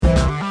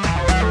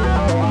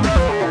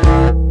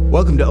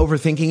Welcome to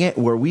Overthinking It,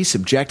 where we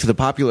subject the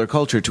popular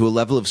culture to a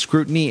level of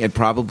scrutiny it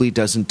probably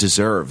doesn't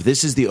deserve.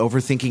 This is the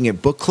Overthinking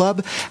It book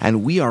club,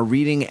 and we are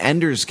reading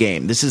Ender's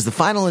Game. This is the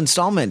final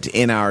installment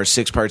in our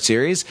six-part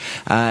series.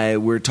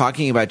 We're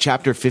talking about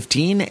Chapter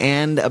 15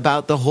 and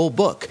about the whole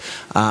book.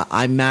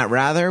 I'm Matt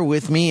Rather.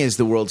 With me is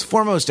the world's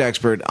foremost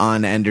expert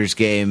on Ender's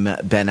Game,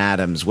 Ben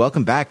Adams.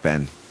 Welcome back,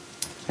 Ben.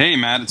 Hey,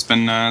 Matt. It's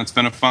been a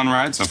fun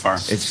ride so far.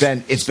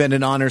 It's been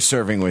an honor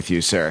serving with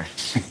you, sir.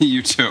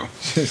 You too.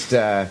 Just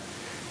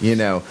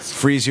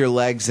freeze your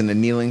legs in a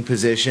kneeling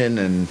position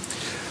and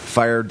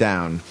fire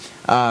down.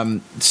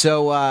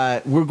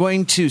 So we're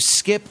going to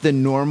skip the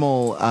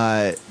normal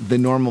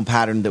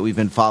pattern that we've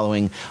been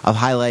following of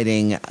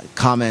highlighting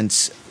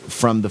comments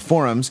from the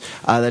forums.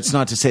 That's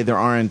not to say there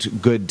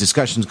aren't good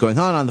discussions going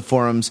on the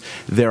forums.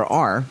 There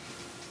are.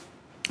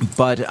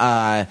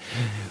 But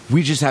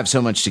we just have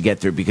so much to get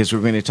through because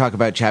we're going to talk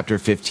about Chapter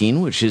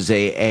 15, which is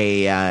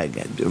a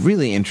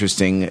really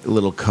interesting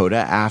little coda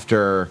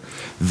after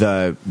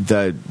the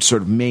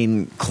sort of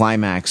main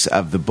climax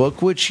of the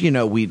book, which,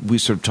 we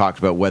sort of talked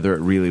about whether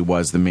it really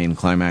was the main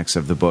climax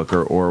of the book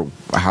or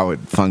how it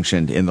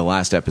functioned in the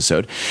last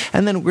episode.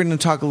 And then we're going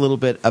to talk a little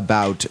bit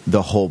about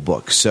the whole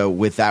book. So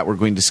with that, we're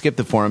going to skip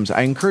the forums.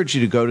 I encourage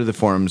you to go to the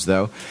forums,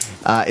 though,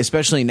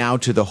 especially now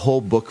to the whole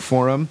book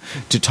forum,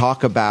 to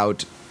talk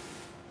about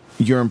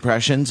your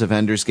impressions of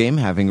Ender's Game,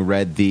 having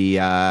read the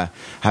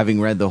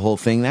whole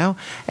thing now,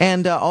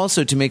 and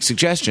also to make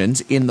suggestions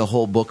in the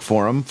whole book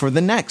forum for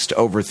the next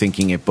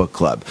Overthinking It book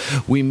club.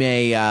 We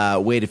may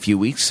wait a few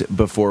weeks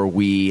before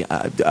we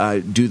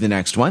do the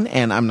next one,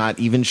 and I'm not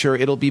even sure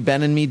it'll be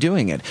Ben and me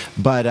doing it,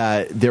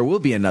 but there will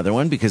be another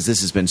one because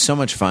this has been so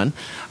much fun,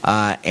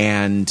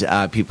 and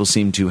people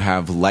seem to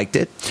have liked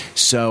it.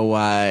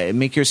 So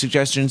make your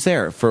suggestions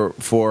there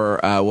for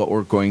what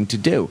we're going to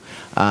do,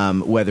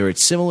 whether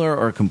it's similar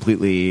or completely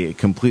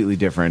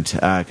different,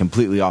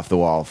 completely off the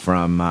wall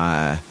from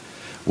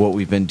what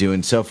we've been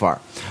doing so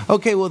far.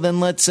 Okay, well then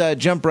let's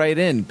jump right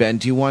in. Ben,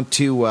 do you want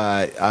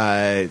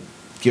to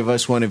give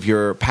us one of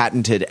your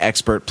patented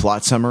expert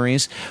plot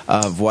summaries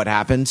of what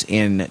happens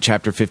in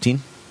Chapter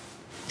 15?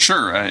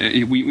 Sure.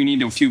 We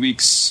need a few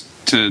weeks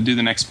to do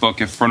the next book,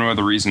 if for no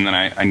other reason than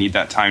I need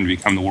that time to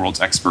become the world's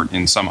expert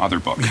in some other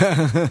book.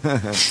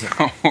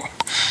 So,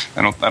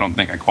 I don't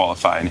think I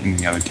qualify in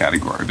any other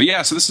category. But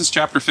yeah, so this is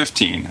Chapter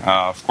 15.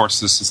 Of course,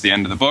 this is the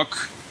end of the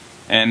book,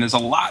 and there's a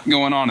lot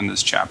going on in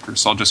this chapter,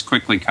 so I'll just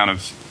quickly kind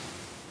of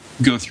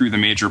go through the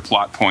major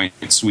plot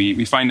points.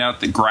 We find out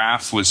that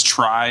Graf was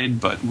tried,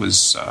 but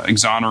was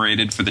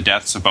exonerated for the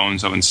deaths of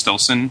Bonzo and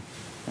Stilson,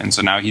 and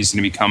so now he's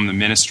going to become the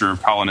Minister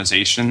of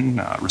Colonization,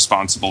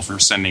 responsible for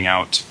sending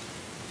out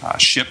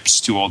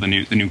ships to all the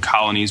new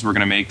colonies we're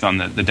going to make on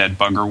the dead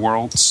bugger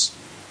worlds.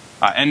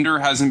 Ender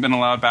hasn't been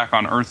allowed back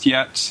on Earth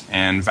yet,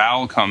 and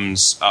Val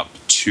comes up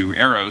to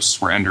Eros,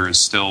 where Ender is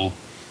still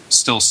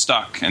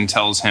stuck, and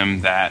tells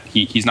him that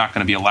he's not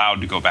going to be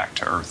allowed to go back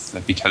to Earth,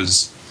 that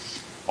because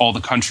all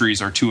the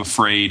countries are too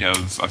afraid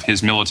of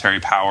his military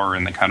power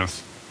and the kind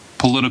of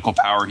political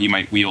power he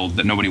might wield,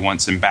 that nobody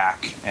wants him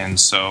back. And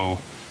so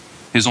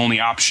his only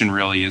option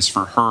really is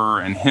for her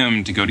and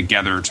him to go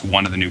together to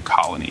one of the new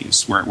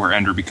colonies, where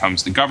Ender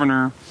becomes the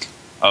governor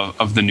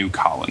of the new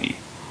colony.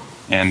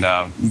 And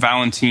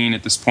Valentine,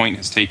 at this point,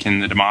 has taken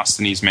the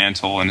Demosthenes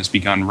mantle and has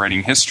begun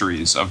writing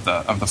histories of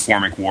the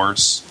Formic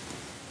Wars.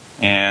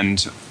 And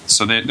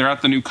so they're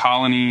at the new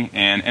colony,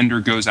 and Ender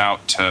goes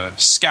out to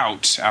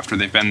scout after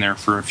they've been there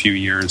for a few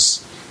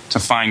years to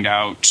find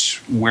out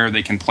where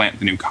they can plant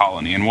the new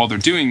colony. And while they're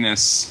doing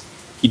this,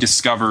 he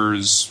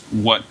discovers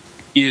what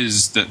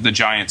is the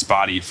giant's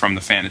body from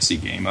the fantasy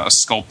game, a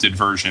sculpted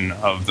version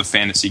of the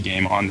fantasy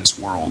game on this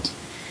world.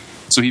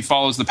 So he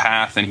follows the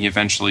path, and he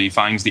eventually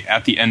finds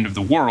at the end of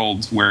the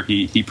world, where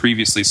he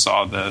previously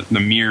saw the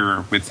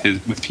mirror with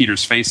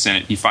Peter's face in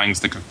it, he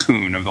finds the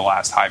cocoon of the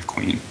last Hive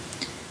Queen.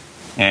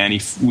 And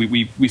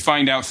we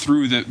find out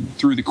through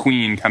the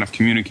Queen kind of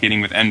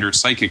communicating with Ender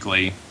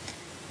psychically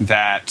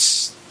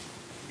that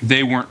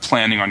they weren't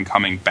planning on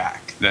coming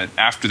back. That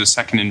after the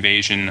second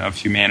invasion of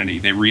humanity,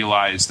 they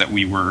realized that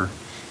we were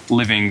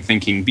living,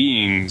 thinking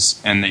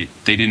beings, and they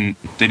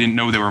didn't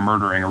know they were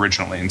murdering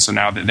originally, and so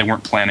now they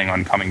weren't planning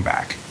on coming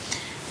back.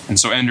 And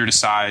so Ender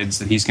decides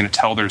that he's going to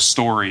tell their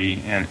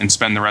story and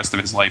spend the rest of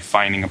his life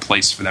finding a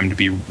place for them to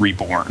be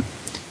reborn.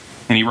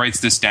 And he writes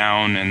this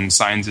down and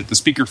signs it The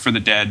Speaker for the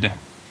Dead,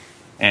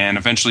 and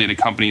eventually it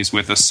accompanies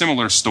with a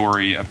similar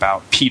story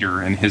about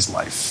Peter and his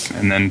life.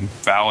 And then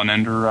Val and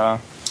Ender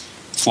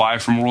fly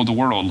from world to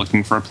world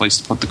looking for a place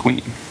to put the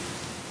Queen.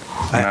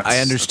 I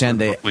understand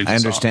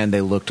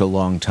they looked a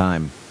long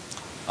time.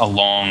 A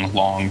long,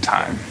 long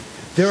time.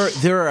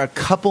 There are a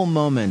couple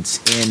moments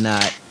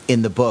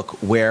in the book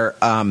where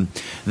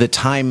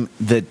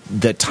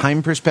the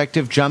time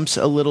perspective jumps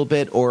a little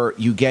bit, or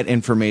you get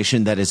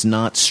information that is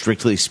not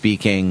strictly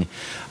speaking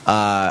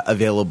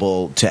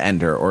available to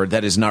Ender, or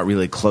that is not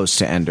really close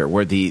to Ender,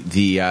 where the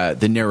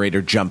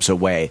narrator jumps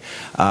away,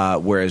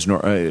 whereas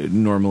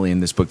normally in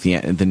this book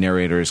the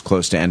narrator is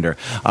close to Ender.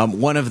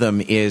 One of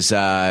them is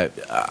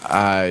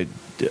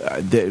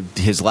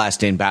his last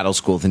day in battle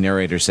school. The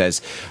narrator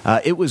says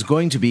it was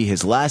going to be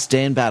his last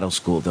day in battle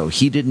school, though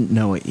he didn't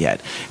know it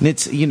yet. And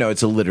it's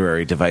a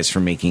literary device for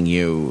making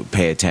you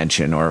pay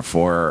attention, or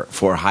for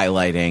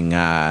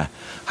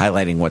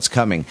highlighting what's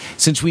coming.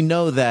 Since we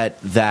know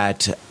that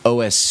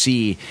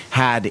OSC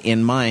had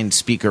in mind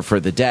Speaker for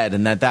the Dead,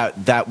 and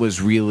that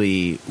was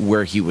really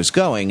where he was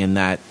going, and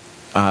that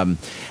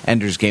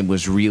Ender's Game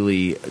was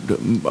really,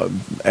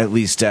 at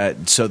least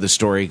so the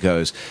story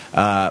goes,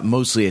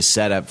 mostly a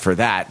setup for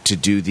that, to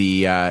do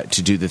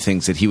the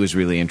things that he was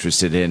really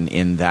interested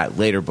in that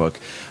later book.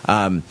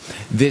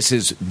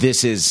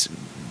 This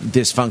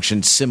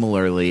functions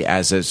similarly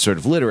as a sort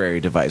of literary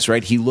device,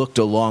 right? He looked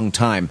a long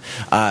time,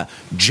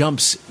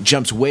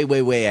 jumps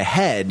way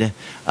ahead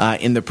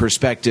in the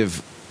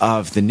perspective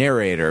of the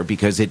narrator,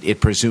 because it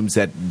presumes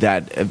that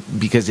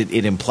because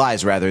it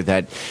implies rather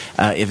that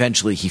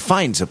eventually he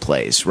finds a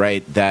place,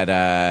 right? That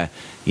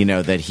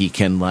that he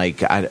can,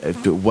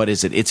 what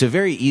is it? It's a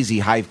very easy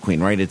Hive Queen,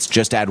 right? It's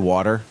just add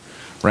water,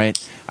 right?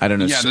 I don't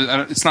know.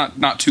 Yeah, it's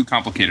not too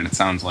complicated. It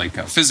sounds like,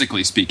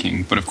 physically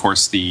speaking, but of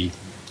course the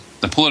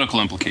political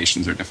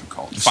implications are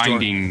difficult.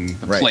 Finding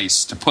the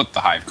place to put the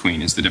Hive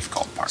Queen is the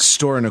difficult part.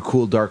 Store in a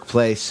cool, dark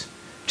place.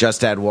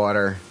 Just add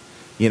water.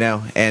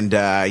 And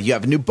you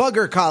have a new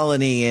bugger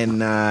colony in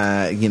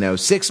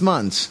 6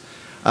 months.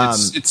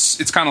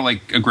 It's kind of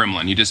like a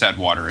gremlin. You just add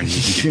water and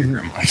you can get your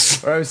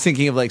gremlins. Or I was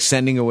thinking of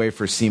sending away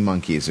for sea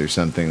monkeys or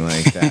something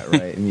like that,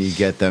 right? And you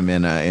get them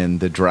in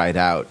the dried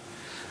out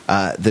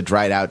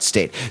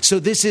state. So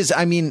this is,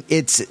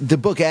 the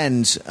book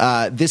ends.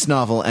 This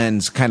novel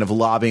ends kind of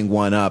lobbing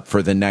one up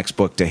for the next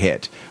book to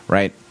hit,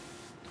 right?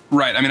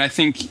 Right. I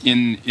think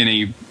in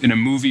a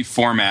movie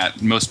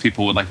format, most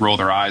people would roll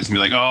their eyes and be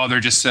like, "Oh,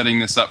 they're just setting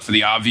this up for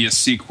the obvious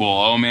sequel.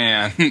 Oh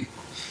man."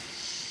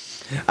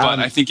 But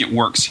I think it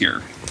works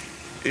here.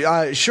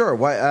 Sure.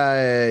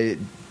 Why?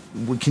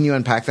 Can you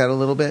unpack that a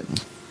little bit?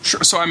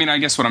 Sure. So I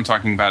guess what I'm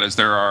talking about is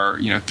there are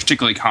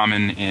particularly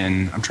common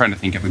in. I'm trying to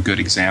think of a good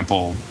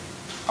example.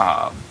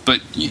 But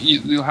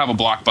you'll have a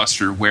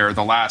blockbuster where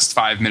the last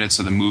 5 minutes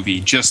of the movie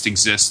just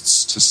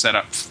exists to set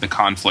up the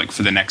conflict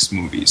for the next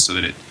movie, so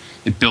that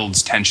it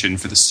builds tension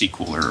for the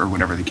sequel or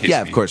whatever the case may be.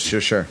 Yeah, of course,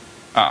 sure.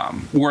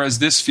 Whereas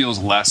this feels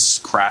less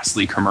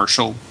crassly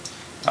commercial.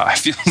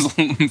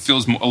 It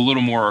feels a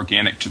little more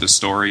organic to the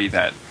story,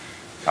 that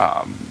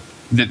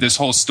this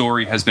whole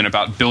story has been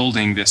about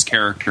building this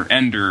character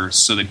Ender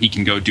so that he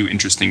can go do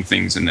interesting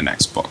things in the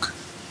next book.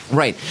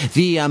 Right.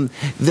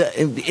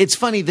 It's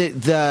funny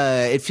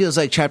that it feels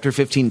like Chapter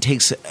 15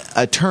 takes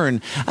a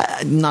turn,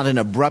 not an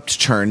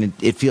abrupt turn.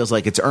 It feels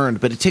like it's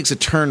earned, but it takes a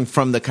turn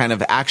from the kind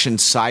of action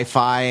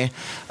sci-fi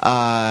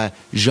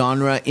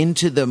genre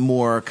into the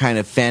more kind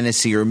of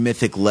fantasy or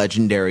mythic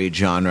legendary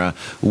genre,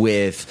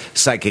 with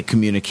psychic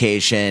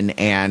communication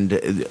and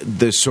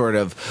the sort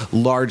of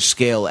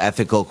large-scale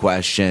ethical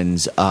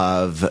questions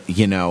of,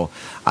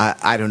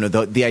 I don't know,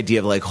 the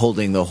idea of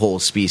holding the whole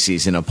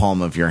species in a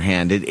palm of your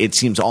hand. It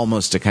seems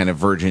almost to kind of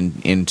verge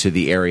into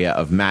the area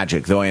of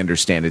magic, though I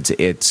understand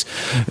it's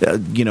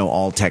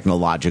all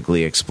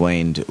technologically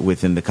explained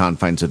within the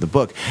confines of the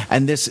book.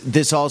 And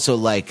this also,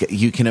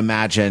 you can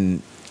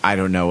imagine, I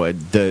don't know,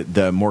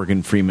 the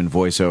Morgan Freeman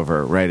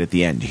voiceover right at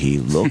the end. He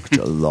looked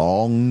a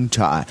long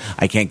time.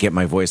 I can't get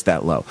my voice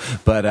that low,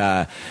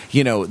 but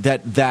he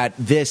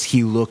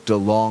looked a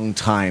long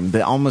time.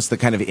 Almost the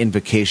kind of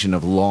invocation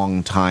of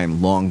long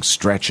time, long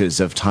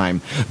stretches of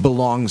time,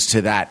 belongs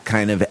to that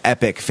kind of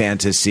epic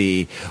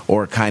fantasy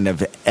or kind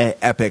of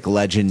epic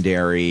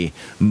legendary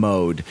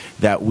mode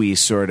that we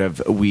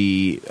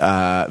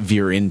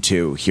veer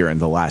into here in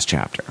the last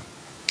chapter.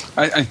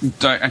 I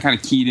kind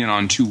of keyed in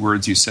on two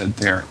words you said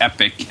there,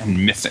 epic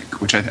and mythic,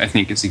 which I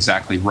think is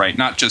exactly right.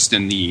 Not just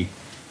in the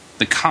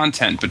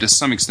content, but to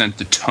some extent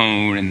the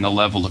tone and the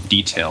level of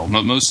detail.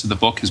 Most of the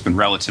book has been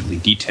relatively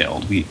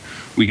detailed. We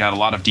got a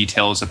lot of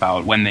details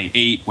about when they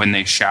ate, when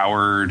they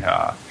showered,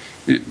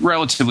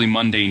 relatively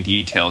mundane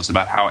details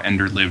about how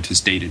Ender lived his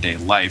day-to-day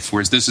life,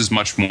 whereas this is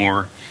much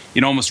more,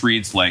 it almost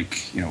reads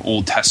like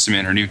Old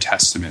Testament or New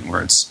Testament,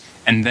 where it's,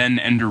 and then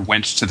Ender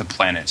went to the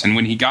planet. And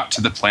when he got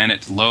to the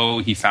planet, lo,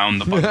 he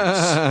found the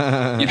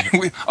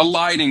buggers.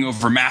 Eliding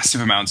over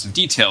massive amounts of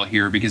detail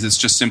here, because it's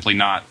just simply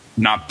not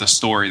the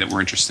story that we're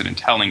interested in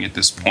telling at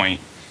this point,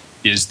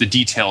 is the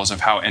details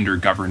of how Ender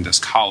governed this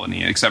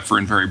colony, except for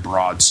in very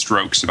broad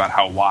strokes about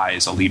how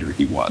wise a leader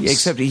he was.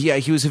 Except,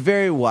 he was a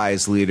very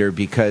wise leader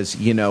because,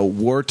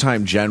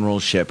 wartime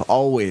generalship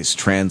always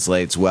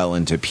translates well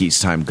into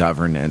peacetime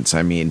governance.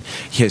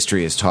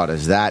 History has taught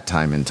us that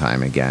time and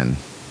time again.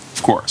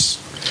 Of course.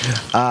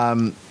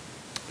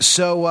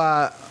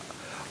 So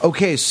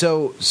Okay,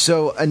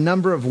 so a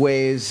number of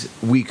ways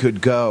we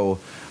could go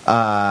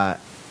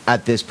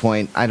at this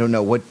point. I don't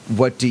know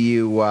what do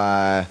you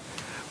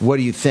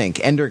think?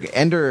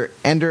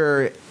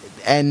 Ender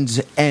ends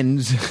the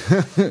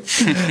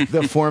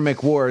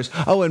Formic Wars.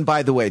 Oh, and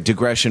by the way,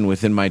 digression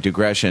within my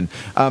digression.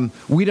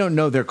 We don't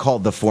know they're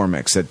called the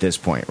Formics at this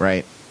point,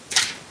 right?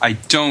 I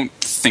don't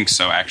think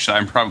so, actually.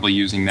 I'm probably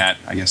using that,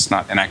 I guess,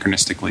 not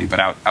anachronistically, but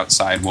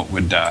outside what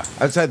would...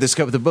 outside the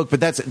scope of the book,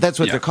 but that's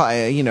what they're called,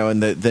 in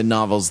the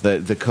novels,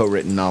 the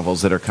co-written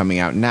novels that are coming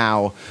out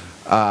now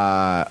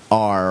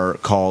are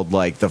called,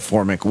 like, the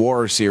Formic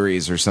War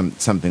series or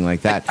something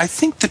like that. I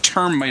think the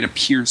term might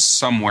appear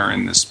somewhere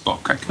in this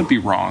book. I could be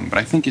wrong, but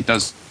I think it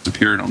does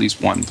appear in at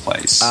least one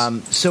place.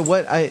 So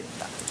what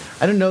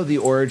I don't know the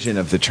origin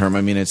of the term.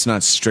 I mean, it's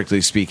not strictly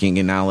speaking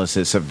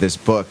analysis of this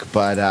book,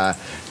 but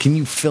can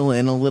you fill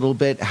in a little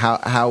bit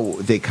how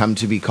they come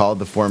to be called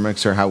the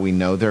Formics, or how we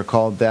know they're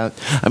called that?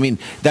 I mean,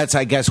 that's,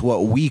 I guess,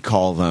 what we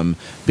call them,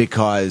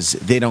 because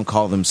they don't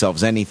call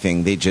themselves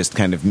anything. They just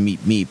kind of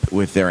meep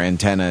with their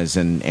antennas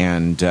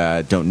and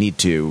don't need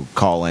to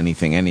call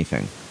anything.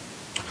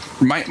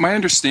 My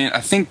understanding,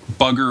 I think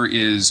bugger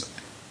is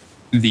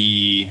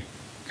the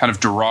kind of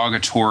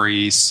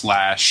derogatory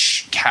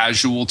 /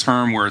 casual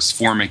term, whereas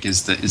Formic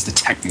is the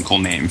technical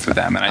name for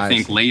them. And I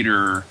think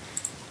later,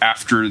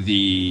 after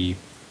the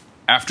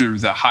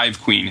Hive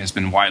Queen has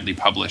been widely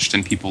published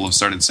and people have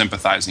started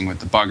sympathizing with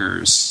the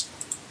buggers,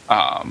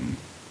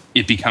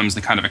 it becomes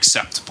the kind of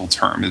acceptable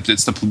term.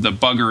 It's the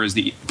bugger is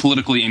the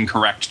politically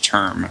incorrect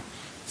term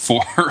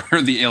for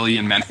the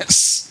alien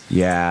menace.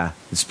 Yeah,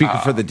 Speaker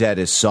for the Dead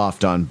is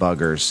soft on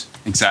buggers.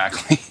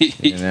 Exactly.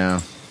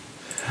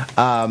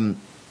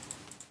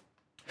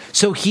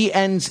 So he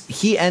ends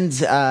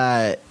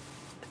the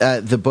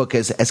book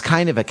as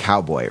kind of a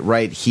cowboy,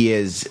 right? He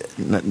is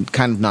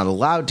kind of not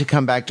allowed to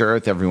come back to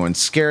Earth. Everyone's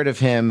scared of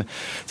him.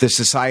 The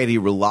society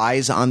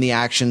relies on the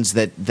actions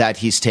that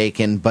he's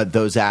taken, but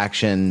those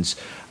actions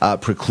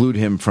preclude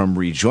him from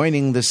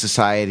rejoining the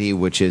society,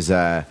 which is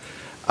a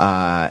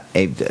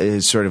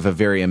sort of a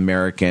very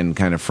American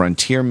kind of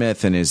frontier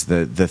myth, and is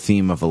the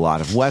theme of a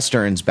lot of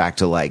Westerns, back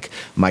to like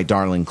My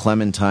Darling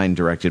Clementine,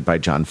 directed by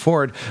John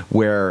Ford,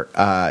 where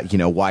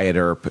Wyatt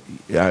Earp,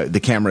 the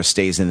camera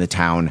stays in the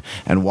town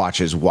and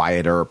watches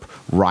Wyatt Earp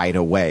ride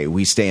away.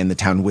 We stay in the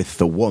town with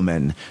the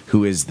woman,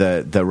 who is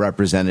the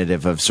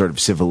representative of sort of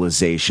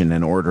civilization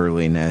and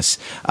orderliness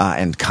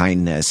and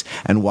kindness,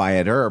 and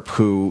Wyatt Earp,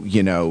 who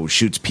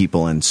shoots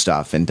people and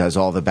stuff and does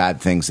all the bad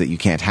things that you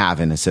can't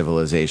have in a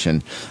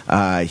civilization.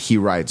 He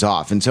rides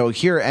off, and so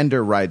here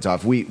Ender rides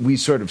off. We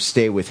sort of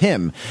stay with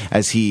him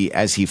as he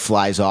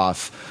flies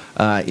off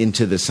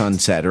into the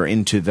sunset, or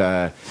into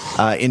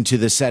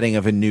the setting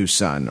of a new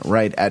sun,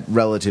 right, at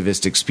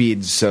relativistic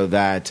speeds, so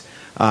that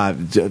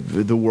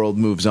the world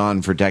moves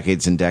on for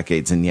decades and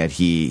decades, and yet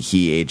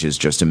he ages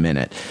just a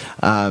minute.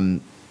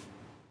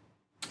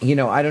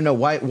 I don't know.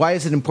 Why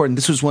is it important?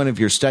 This was one of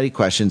your study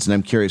questions, and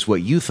I'm curious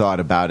what you thought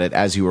about it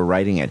as you were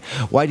writing it.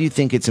 Why do you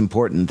think it's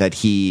important that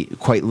he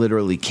quite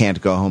literally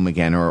can't go home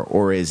again,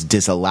 or is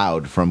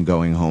disallowed from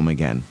going home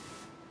again?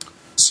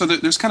 So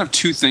there's kind of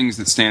two things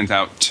that stand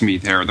out to me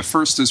there. The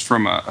first is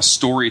from a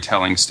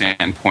storytelling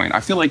standpoint.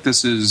 I feel like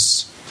this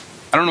is,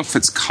 I don't know if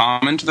it's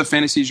common to the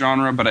fantasy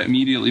genre, but it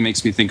immediately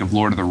makes me think of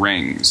Lord of the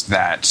Rings,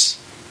 that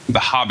the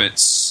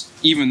hobbits,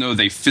 even though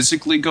they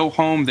physically go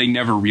home, they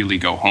never really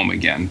go home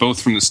again,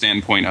 both from the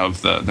standpoint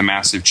of the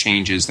massive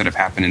changes that have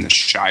happened in the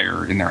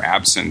Shire in their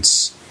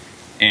absence,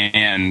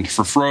 and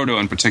for Frodo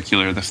in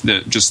particular,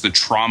 just the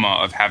trauma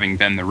of having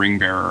been the ring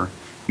bearer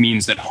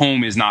means that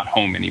home is not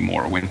home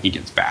anymore when he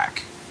gets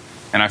back.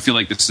 And I feel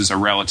like this is a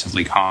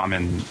relatively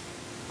common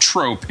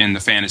trope in the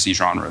fantasy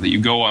genre, that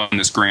you go on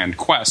this grand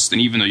quest,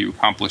 and even though you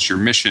accomplish your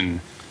mission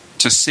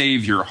to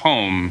save your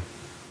home,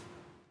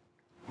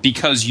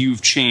 because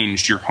you've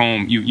changed your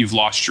home, you've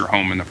lost your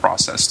home in the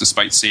process.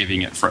 Despite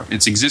saving it from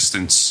its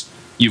existence,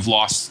 you've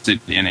lost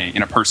it in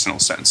a personal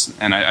sense.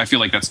 And I feel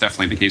like that's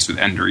definitely the case with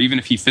Ender. Even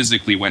if he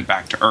physically went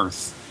back to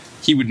Earth,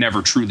 he would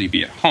never truly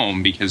be at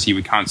home, because he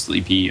would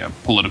constantly be a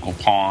political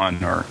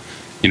pawn, or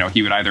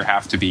he would either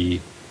have to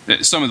be,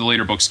 some of the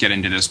later books get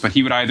into this, but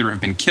he would either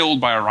have been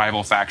killed by a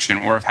rival faction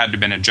or have had to have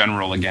been a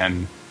general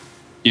again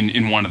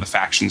in one of the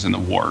factions in the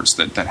wars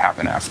that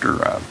happened after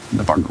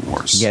the Bugger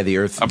Wars. Yeah, the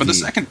Earth. But the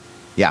second...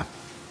 Yeah.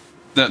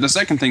 The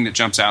second thing that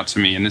jumps out to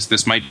me, and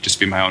this might just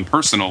be my own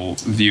personal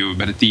view,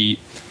 but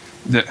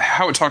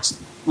how it talks,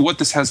 what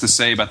this has to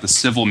say about the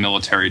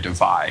civil-military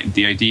divide,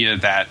 the idea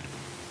that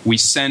we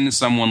send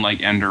someone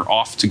like Ender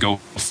off to go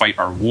fight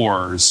our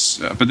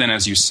wars, but then,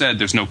 as you said,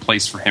 there's no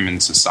place for him in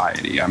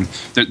society.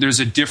 There's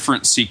a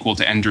different sequel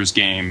to Ender's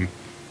Game,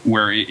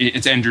 where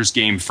it's Ender's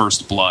Game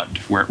First Blood,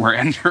 where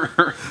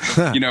Ender,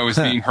 is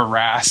being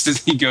harassed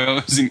as he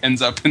goes and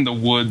ends up in the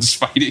woods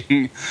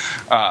fighting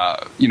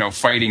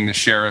the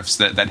sheriffs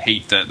that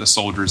hate the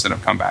soldiers that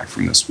have come back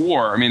from this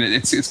war. I mean,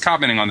 it's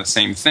commenting on the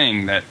same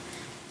thing, that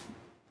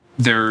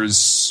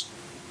there's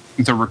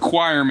the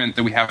requirement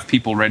that we have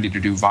people ready to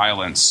do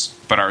violence,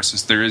 but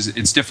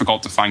it's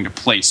difficult to find a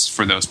place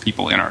for those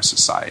people in our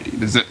society.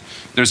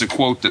 There's a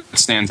quote that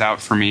stands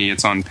out for me.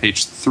 It's on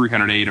page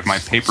 308 of my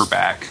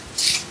paperback.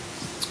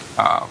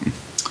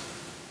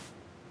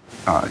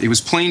 It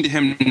was plain to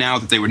him now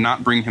that they would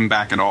not bring him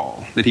back at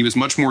all, that he was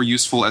much more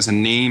useful as a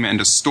name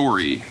and a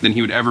story than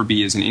he would ever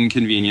be as an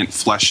inconvenient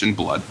flesh and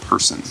blood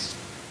person.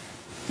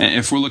 And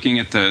if we're looking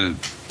at the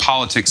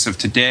politics of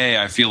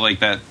today, I feel like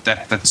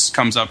that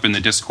comes up in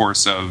the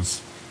discourse of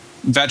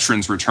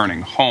veterans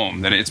returning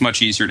home, that it's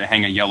much easier to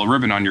hang a yellow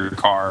ribbon on your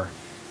car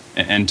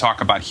and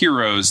talk about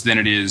heroes than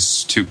it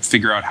is to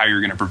figure out how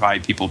you're going to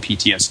provide people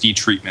PTSD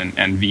treatment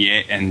and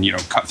VA and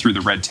cut through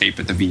the red tape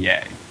at the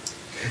VA.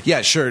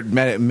 Yeah, sure.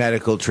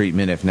 Medical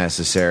treatment if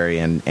necessary,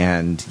 and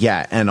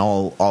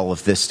all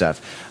of this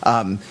stuff.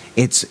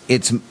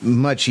 It's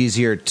much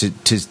easier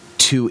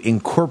to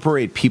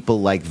incorporate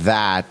people like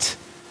that.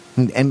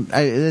 And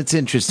it's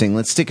interesting.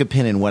 Let's stick a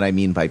pin in what I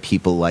mean by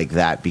people like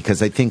that,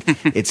 because I think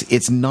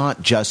it's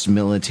not just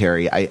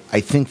military. I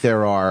think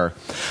there are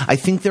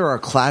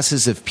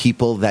classes of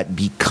people that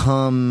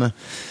become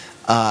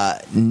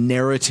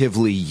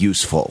narratively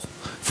useful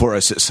for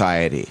a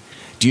society.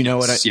 Do you know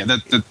what I? Yeah,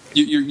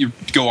 you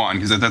go on,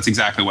 because that's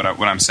exactly what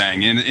I'm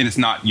saying, and it's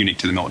not unique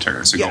to the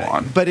military. So yeah, go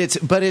on. But it's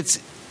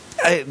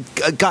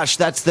gosh,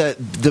 that's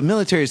the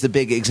military is the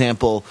big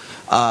example.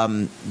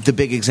 The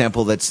big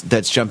example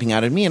that's jumping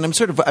out at me, and I'm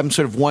sort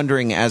of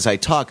wondering as I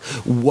talk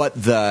what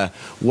the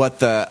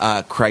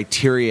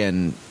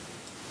criterion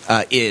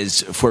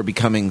is for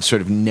becoming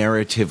sort of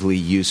narratively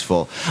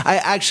useful. I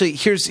actually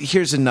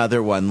here's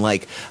another one.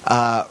 Like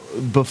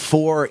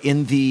before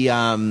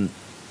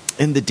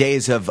in the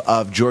days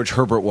of George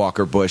Herbert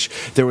Walker Bush,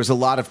 there was a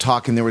lot of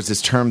talk, and there was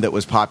this term that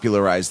was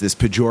popularized, this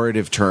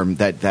pejorative term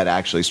that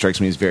actually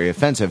strikes me as very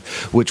offensive,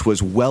 which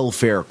was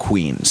welfare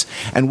queens.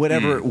 And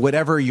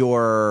whatever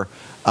your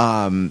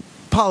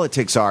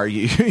politics are,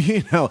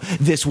 you know,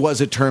 this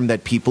was a term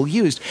that people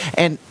used,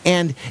 and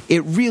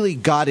it really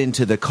got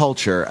into the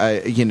culture.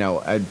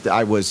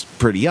 I was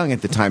pretty young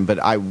at the time, but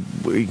I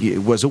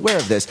was aware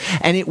of this,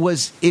 and it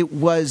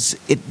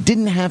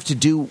didn't have to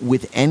do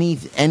with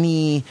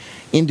any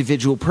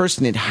individual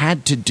person. It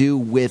had to do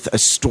with a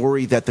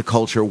story that the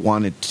culture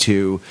wanted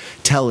to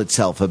tell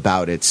itself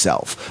about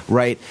itself,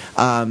 right?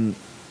 I'm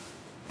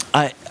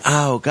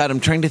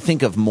trying to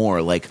think of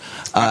more like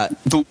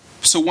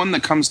So one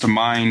that comes to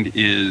mind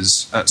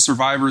is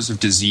survivors of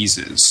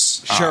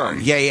diseases. Sure.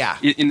 Yeah.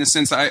 In the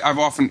sense that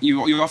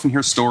you often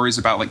hear stories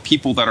about like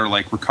people that are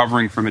like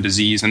recovering from a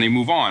disease and they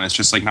move on. It's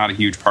just like not a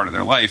huge part of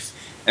their life,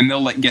 and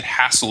they'll like get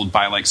hassled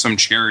by like some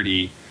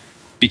charity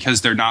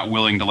because they're not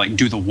willing to like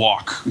do the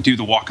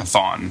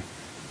walkathon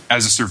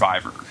as a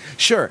survivor.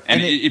 Sure.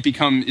 And they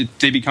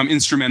become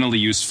instrumentally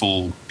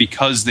useful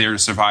because they're a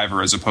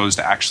survivor, as opposed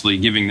to actually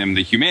giving them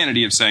the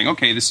humanity of saying,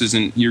 okay, this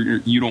isn't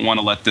you don't want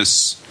to let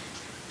this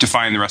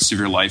define the rest of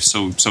your life,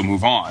 so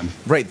move on.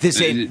 Right.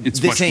 This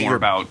ain't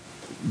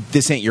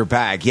your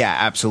bag. Yeah,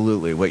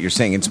 absolutely. What you're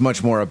saying. It's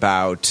much more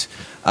about.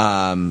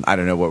 I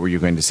don't know. What were you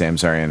going to say? I'm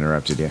sorry, I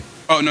interrupted you.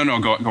 Oh no,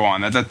 go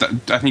on.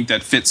 That I think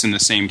that fits in the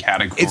same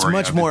category. It's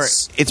much more.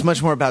 It's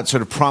much more about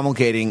sort of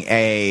promulgating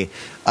a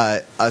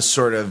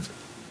sort of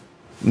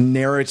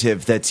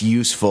narrative that's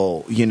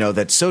useful,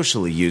 that's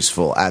socially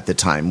useful at the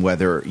time,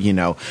 whether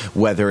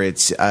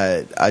it's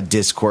a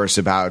discourse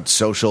about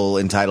social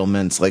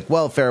entitlements like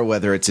welfare,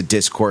 whether it's a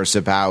discourse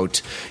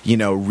about,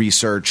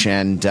 research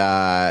and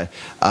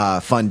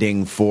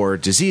funding for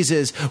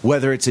diseases,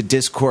 whether it's a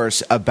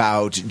discourse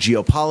about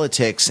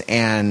geopolitics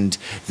and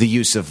the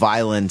use of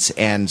violence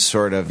and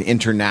sort of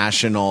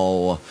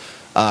international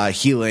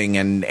healing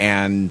and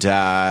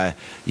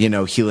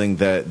healing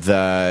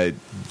the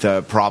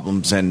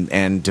problems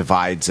and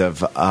divides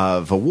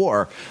of a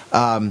war.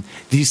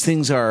 These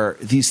things are.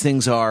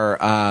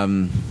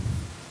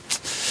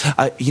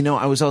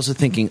 I was also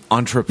thinking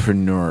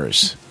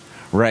entrepreneurs.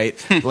 Right,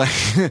 like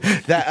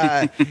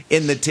that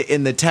in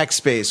the tech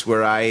space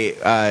where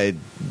I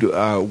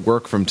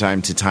work from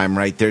time to time.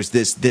 Right, there's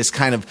this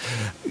kind of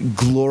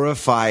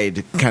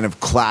glorified kind of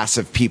class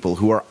of people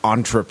who are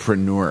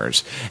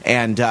entrepreneurs,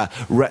 and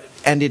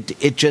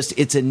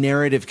it's a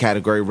narrative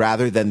category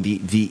rather than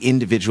the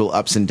individual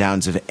ups and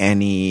downs of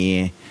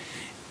any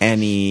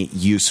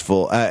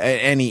useful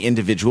any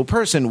individual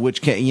person,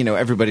 which can,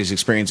 everybody's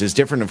experience is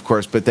different, of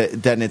course, but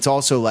then it's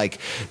also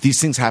like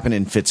these things happen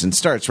in fits and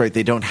starts, right?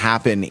 They don't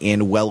happen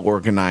in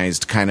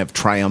well-organized kind of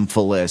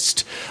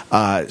triumphalist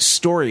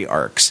story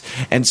arcs.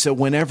 And so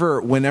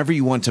whenever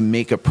you want to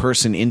make a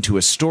person into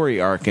a story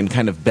arc and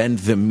kind of bend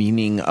the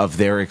meaning of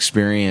their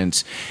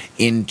experience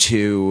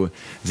into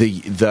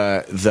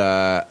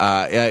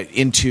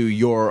into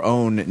your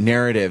own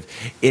narrative,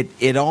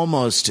 it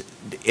almost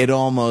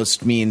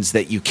almost means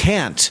that you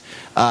can't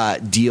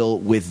deal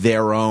with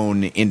their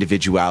own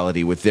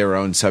individuality, with their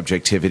own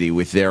subjectivity,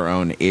 with their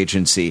own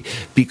agency,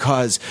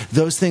 because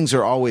those things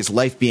are always,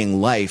 life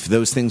being life,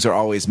 those things are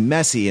always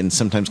messy and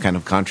sometimes kind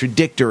of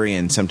contradictory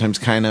and sometimes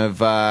kind of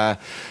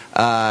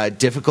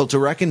difficult to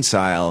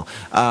reconcile.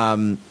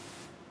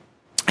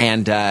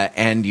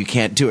 And you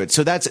can't do it.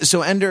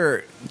 So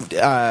Ender,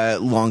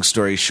 long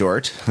story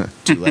short,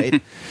 too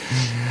late,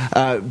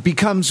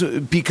 becomes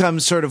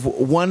sort of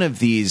one of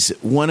these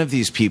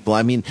people.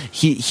 I mean,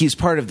 he's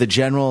part of the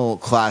general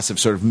class of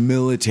sort of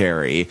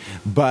military,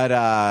 but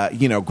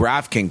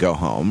Graf can go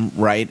home,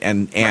 right?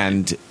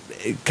 And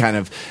kind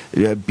of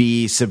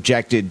be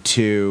subjected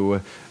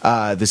to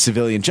the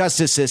civilian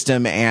justice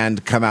system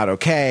and come out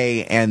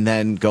okay, and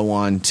then go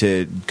on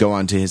to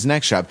his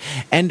next job.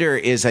 Ender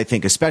is, I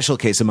think, a special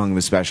case among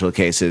the special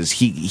cases.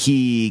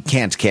 He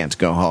can't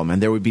go home,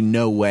 and there would be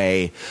no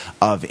way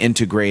of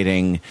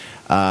integrating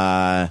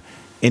this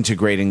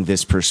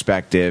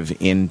perspective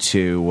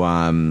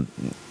into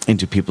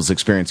people's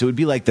experience. It would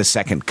be like the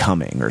Second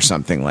Coming or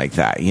something like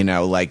that.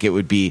 Like it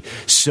would be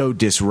so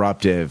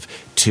disruptive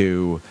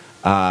to.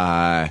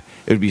 It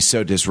would be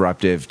so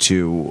disruptive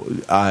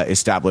to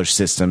establish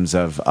systems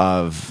of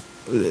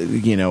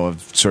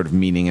sort of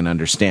meaning and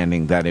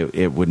understanding that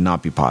it would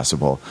not be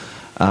possible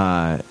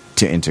to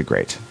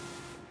integrate.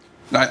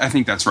 I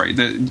think that's right.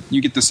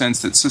 You get the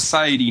sense that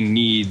society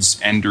needs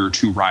Ender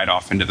to ride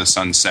off into the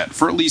sunset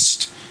for at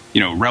least,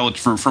 from a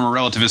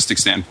relativistic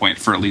standpoint,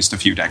 for at least a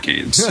few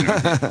decades.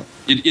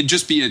 It'd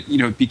just be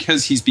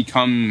because he's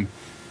become,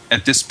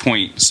 at this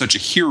point, such a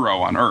hero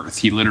on Earth.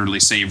 He literally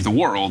saved the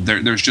world.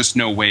 There's just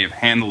no way of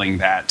handling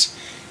that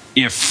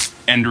if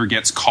Ender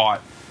gets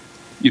caught,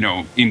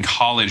 in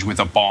college with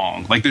a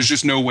bong. Like, there's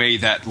just no way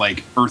that,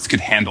 like, Earth could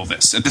handle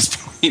this at this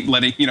point,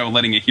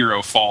 letting a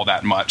hero fall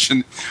that much.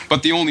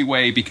 But the only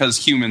way,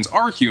 because humans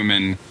are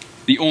human,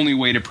 the only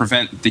way to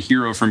prevent the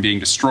hero from being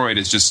destroyed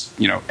is just,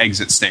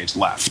 exit stage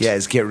left. Yeah,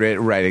 is get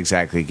rid of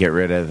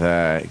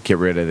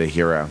the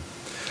hero.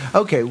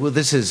 Okay, well,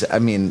 this is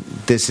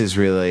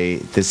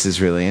really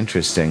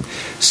interesting.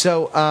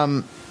 So,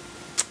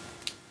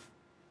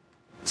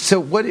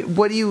 what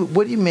do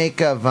you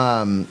make of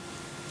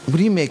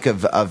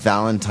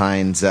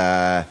Valentine's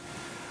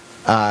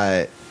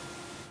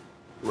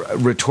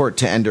retort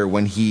to Ender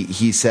when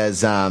he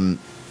says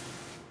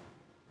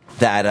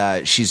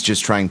that she's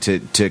just trying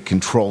to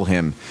control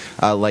him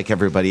like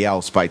everybody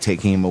else by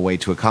taking him away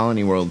to a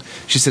colony world?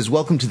 She says,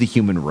 "Welcome to the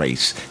human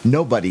race.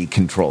 Nobody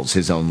controls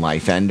his own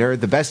life, Ender.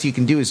 The best you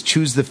can do is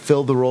choose to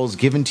fill the roles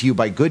given to you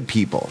by good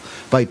people,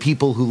 by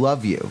people who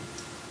love you."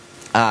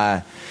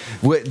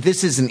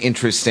 This is an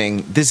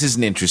interesting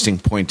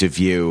point of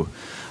view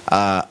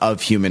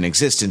of human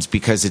existence,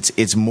 because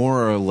it's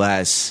more or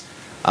less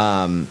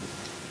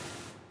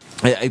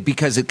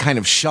because it kind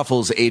of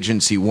shuffles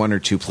agency one or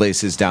two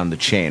places down the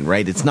chain,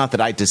 right? It's not that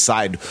I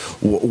decide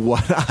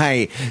what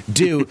I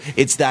do;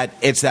 it's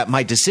that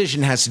my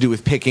decision has to do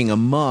with picking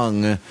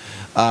among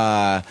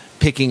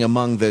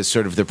the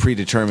sort of the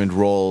predetermined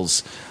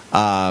roles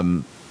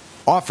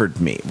offered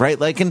me, right?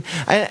 Like, and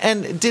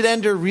did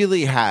Ender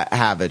really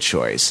have a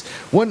choice?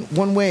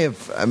 One way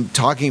of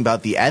talking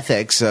about the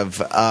ethics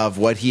of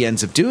what he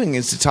ends up doing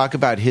is to talk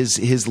about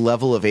his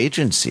level of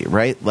agency,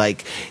 right?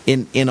 Like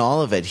in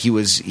all of it, he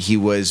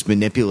was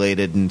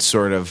manipulated and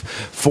sort of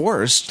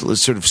forced,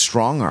 sort of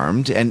strong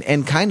armed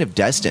and kind of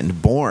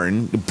destined,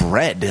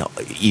 bred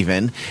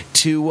even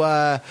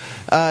to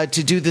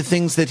do the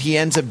things that he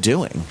ends up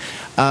doing.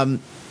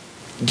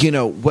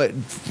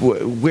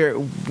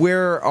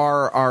 Where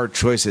are our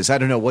choices? I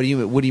don't know. What do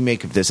you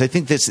make of this? I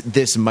think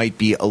this might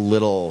be a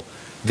little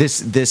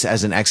this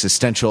as an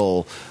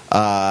existential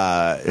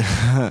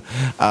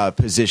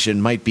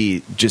position might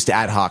be just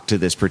ad hoc to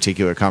this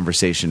particular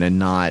conversation and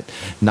not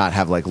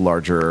have like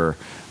larger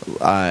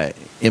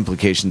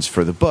implications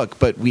for the book.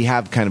 But we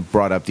have kind of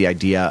brought up the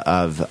idea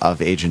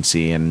of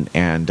agency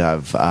and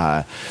of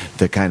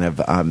the kind of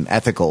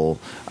ethical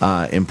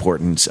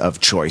importance of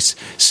choice.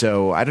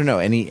 So I don't know,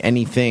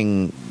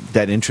 anything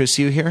that interests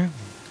you here?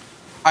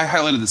 I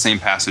highlighted the same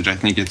passage. I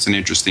think it's an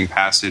interesting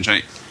passage.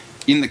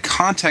 In the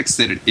context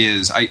that it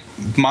is, I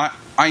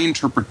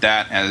interpret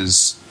that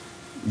as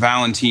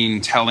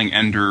Valentine telling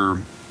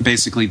Ender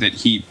basically that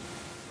he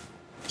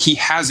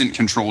hasn't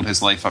controlled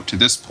his life up to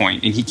this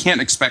point, and he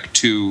can't expect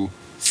to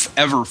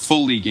ever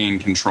fully gain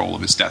control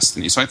of his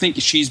destiny. So I think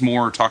she's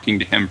more talking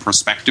to him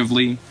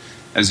prospectively,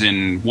 as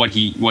in what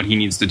he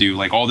needs to do.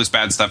 Like, all this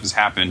bad stuff has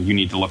happened. You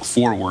need to look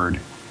forward,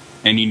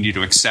 and you need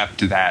to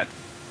accept that.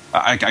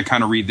 I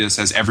kind of read this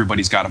as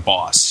everybody's got a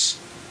boss.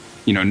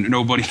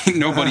 Nobody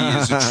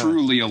is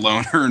truly a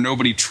loner.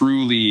 Nobody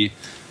truly.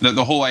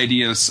 The whole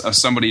idea of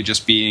somebody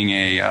just being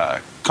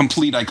a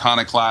complete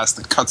iconoclast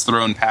that cuts their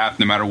own path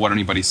no matter what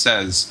anybody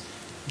says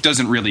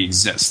doesn't really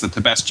exist. That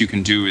the best you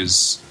can do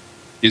is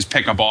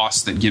pick a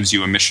boss that gives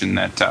you a mission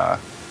that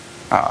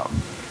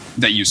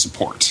you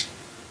support.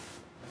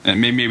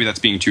 And maybe that's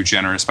being too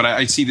generous, but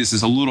I see this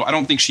as a little. I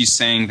don't think she's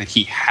saying that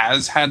he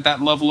has had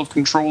that level of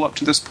control up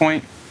to this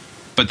point.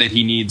 but that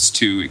he needs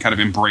to kind of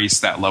embrace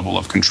that level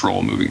of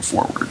control moving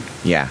forward.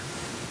 Yeah.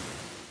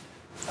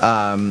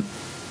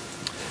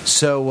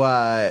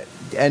 So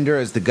Ender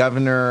is the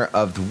governor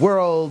of the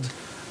world.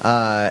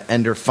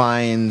 Ender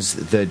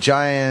finds the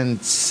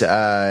giant's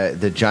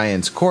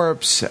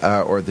corpse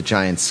or the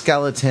giant's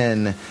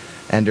skeleton.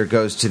 Ender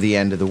goes to the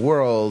end of the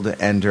world.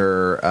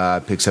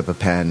 Ender picks up a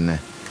pen,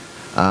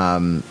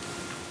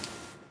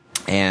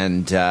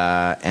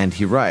 and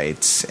he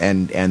writes,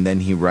 and then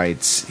he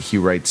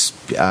writes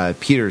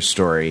Peter's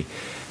story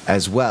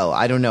as well.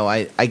 I don't know.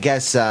 I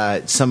guess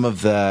some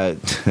of the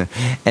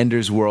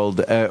Ender's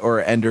world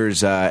or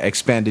Ender's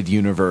expanded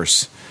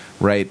universe,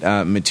 right,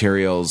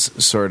 materials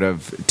sort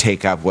of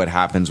take up what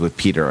happens with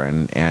Peter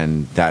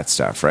and that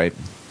stuff, right?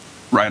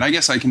 Right. I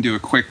guess I can do a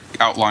quick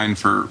outline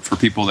for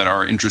people that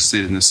are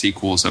interested in the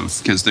sequels,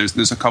 because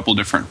there's a couple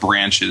different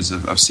branches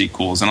of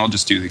sequels, and I'll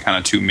just do the kind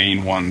of two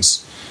main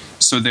ones.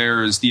 So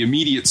there's the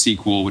immediate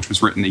sequel, which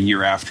was written the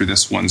year after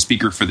this one,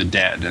 Speaker for the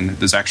Dead, and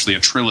there's actually a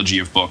trilogy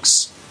of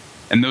books.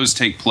 And those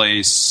take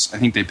place, I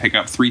think they pick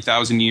up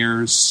 3,000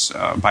 years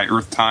by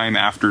Earth time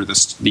after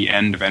the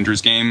end of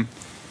Ender's Game.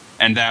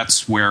 And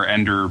that's where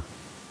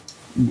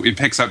it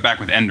picks up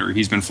back with Ender.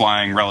 He's been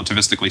flying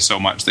relativistically so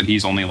much that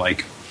he's only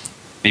like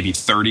maybe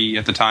 30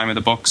 at the time of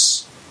the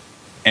books.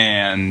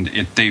 And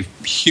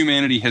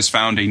humanity has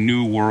found a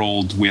new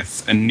world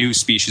with a new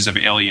species of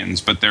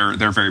aliens, but they're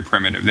very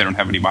primitive. They don't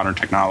have any modern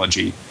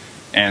technology.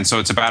 And so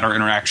it's about our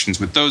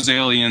interactions with those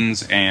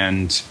aliens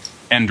and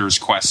Ender's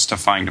quest to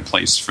find a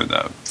place for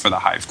the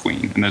Hive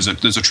Queen. And there's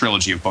a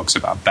trilogy of books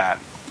about that.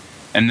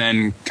 And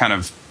then kind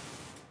of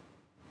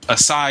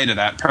aside of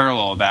that,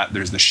 parallel of that,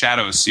 there's the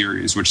Shadow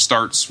series, which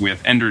starts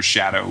with Ender's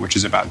Shadow, which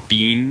is about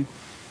Bean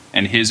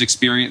and his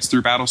experience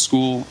through Battle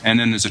School. And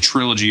then there's a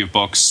trilogy of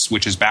books,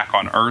 which is back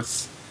on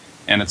Earth,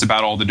 and it's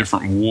about all the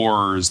different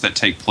wars that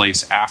take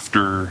place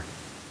after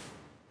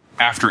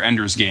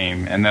Ender's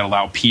Game, and that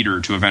allow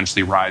Peter to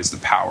eventually rise to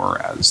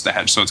power as the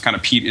head. So it's kind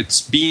of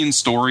it's Bean's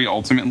story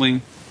ultimately,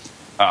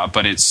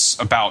 but it's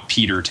about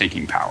Peter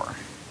taking power.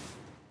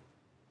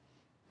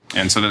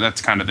 And so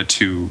that's kind of the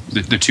two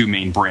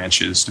main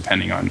branches,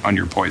 depending on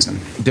your poison.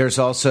 There's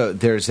a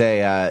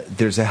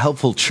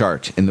helpful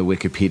chart in the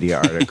Wikipedia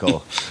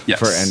article yes.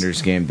 for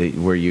Ender's Game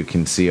where you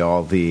can see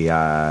all the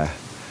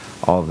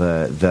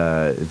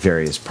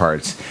various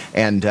parts,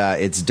 and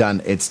it's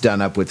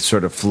done up with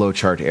sort of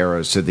flowchart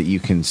arrows so that you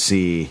can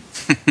see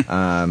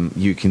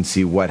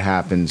what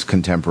happens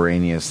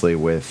contemporaneously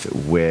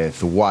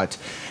with what.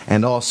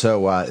 And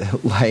also,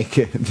 like,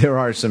 there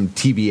are some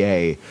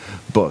TBA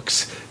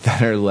books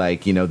that are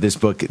like, this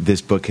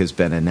book has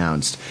been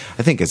announced.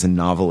 I think as a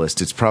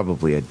novelist, it's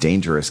probably a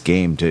dangerous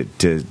game to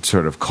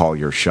sort of call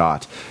your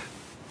shot.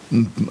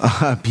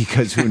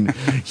 Because,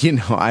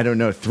 I don't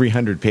know,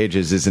 300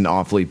 pages is an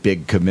awfully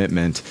big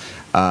commitment.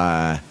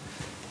 Or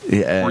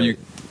you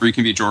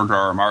can be George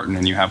R.R. Martin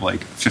and you have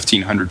like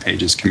 1,500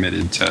 pages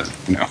committed to,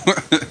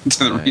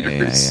 to the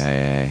readers.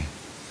 Yeah.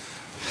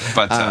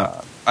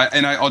 But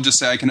I'll just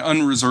say I can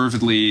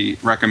unreservedly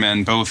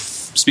recommend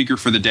both Speaker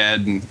for the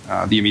Dead,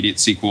 the immediate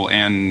sequel,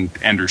 and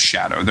Ender's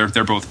Shadow.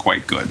 They're both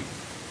quite good.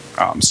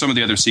 Some of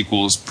the other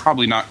sequels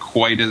probably not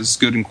quite as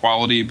good in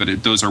quality,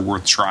 but those are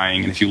worth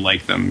trying. And if you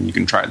like them, you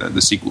can try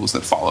the sequels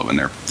that follow in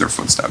their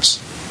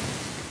footsteps.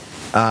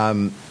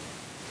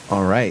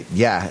 All right,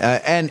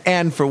 yeah,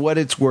 and for what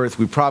it's worth,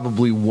 we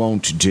probably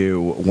won't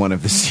do one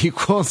of the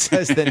sequels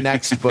as the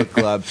next book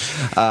club.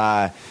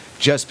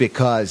 Just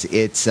because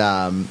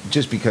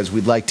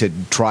we'd like to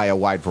try a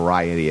wide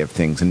variety of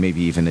things and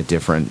maybe even a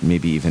different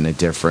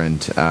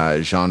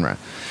genre.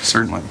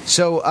 Certainly.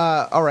 So,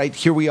 all right,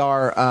 here we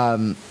are.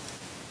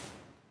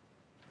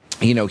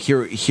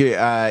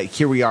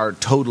 Here we are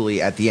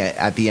totally at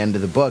the end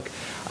of the book,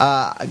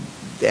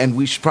 and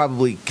we should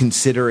probably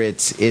consider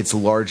its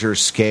larger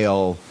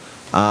scale.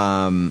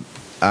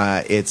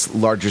 Its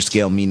larger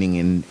scale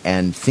meaning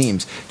and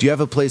themes. Do you have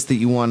a place that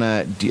you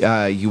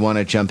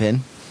wanna jump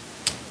in?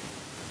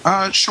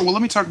 Sure. Well,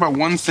 let me talk about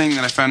one thing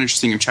that I found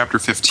interesting in Chapter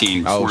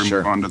 15 before we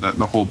move on to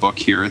the whole book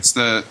here. It's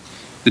the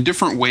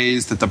different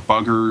ways that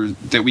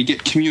that we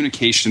get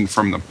communication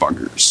from the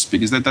buggers,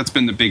 because that's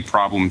been the big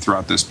problem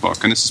throughout this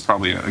book, and this is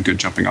probably a good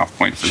jumping off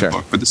point for the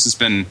book. But this has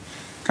been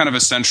kind of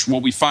essential.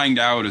 What we find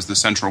out is the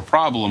central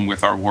problem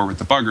with our war with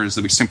the buggers,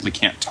 that we simply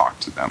can't talk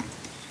to them.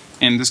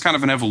 And there's kind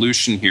of an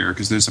evolution here,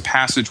 because there's a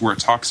passage where it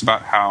talks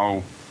about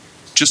how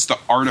just the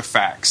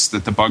artifacts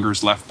that the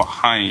buggers left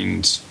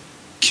behind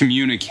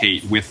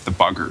communicate with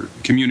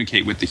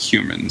the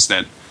humans,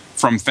 that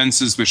from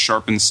fences with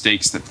sharpened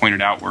stakes that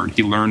pointed outward,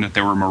 he learned that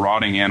there were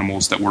marauding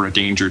animals that were a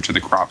danger to the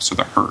crops or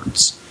the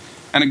herds.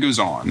 And it goes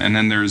on. And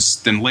then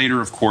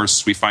later, of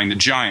course, we find the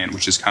giant,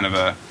 which is kind of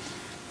a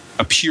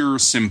pure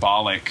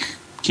symbolic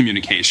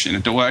communication.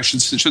 I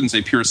shouldn't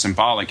say pure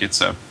symbolic,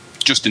 it's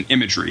just an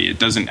imagery. It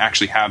doesn't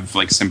actually have,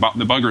 like, the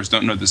buggers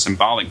don't know the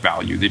symbolic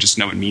value, they just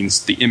know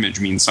the image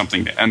means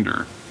something to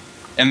Ender.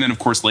 And then, of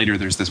course, later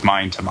there's this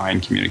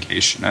mind-to-mind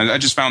communication. I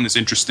just found this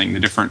interesting, the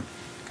different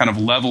kind of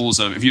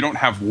levels of, if you don't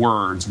have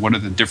words, what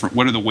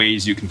are the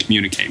ways you can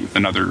communicate with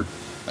another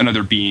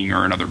being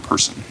or another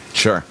person?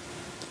 Sure.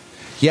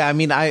 Yeah, I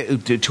mean,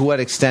 to what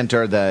extent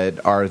are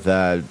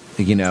the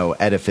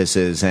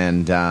edifices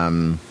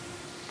and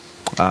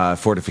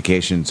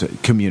fortifications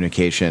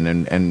communication,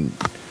 and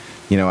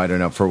I don't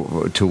know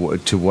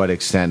to what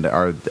extent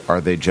are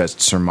they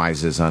just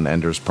surmises on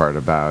Ender's part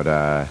about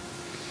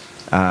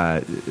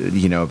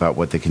about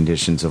what the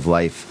conditions of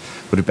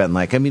life would have been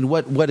like. I mean,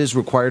 what is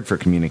required for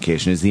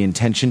communication? Is the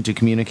intention to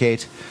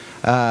communicate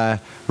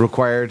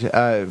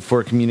required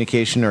for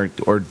communication,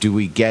 or do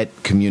we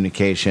get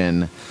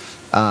communication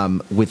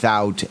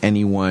without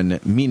anyone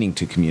meaning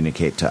to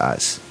communicate to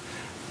us?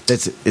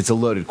 It's a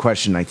loaded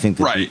question. I think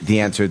that right. the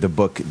answer the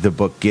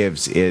book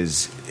gives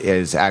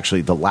is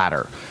actually the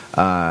latter,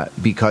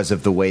 because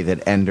of the way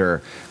that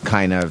Ender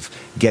kind of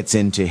gets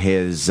into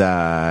his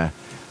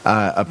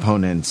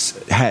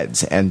opponents'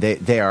 heads, and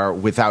they are,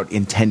 without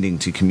intending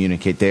to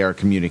communicate, they are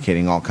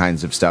communicating all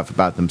kinds of stuff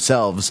about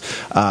themselves,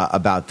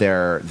 about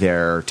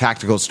their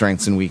tactical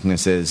strengths and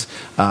weaknesses,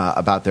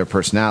 about their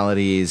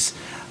personalities,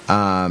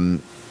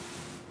 and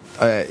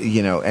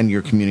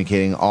you're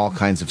communicating all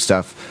kinds of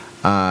stuff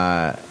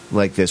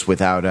like this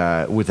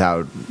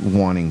without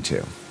wanting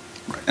to.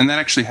 Right. And that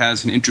actually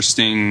has an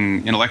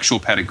interesting intellectual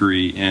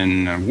pedigree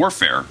in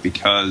warfare,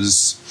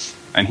 because,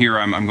 and here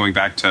I'm going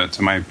back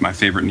to my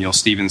favorite Neil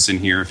Stephenson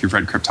here. If you've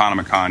read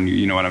Cryptonomicon,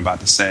 you know what I'm about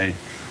to say.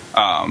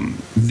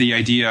 The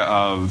idea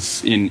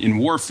of, in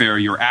warfare,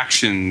 your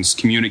actions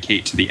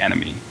communicate to the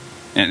enemy.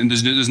 And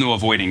there's no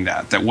avoiding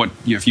that.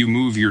 If you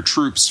move your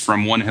troops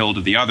from one hill to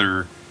the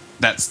other,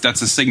 that's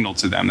a signal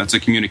to them. That's a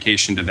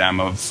communication to them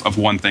of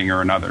one thing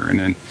or another.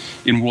 And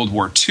in World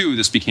War II,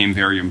 this became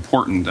very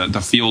important.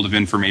 The field of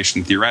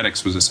information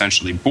theoretics was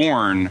essentially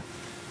born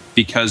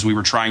because we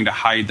were trying to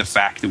hide the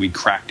fact that we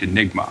cracked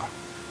Enigma.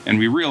 And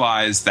we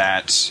realized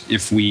that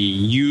if we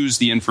use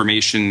the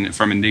information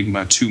from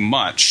Enigma too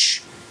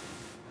much,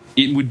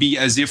 it would be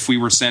as if we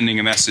were sending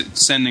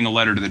a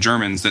letter to the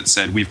Germans that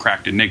said, we've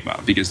cracked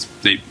Enigma, because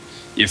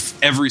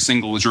if every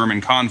single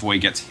German convoy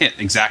gets hit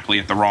exactly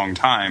at the wrong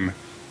time,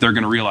 they're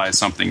going to realize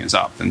something is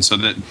up. And so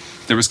that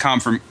there was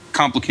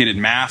complicated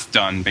math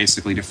done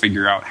basically to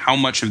figure out how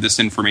much of this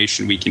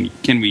information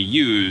can we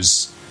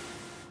use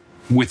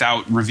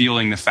without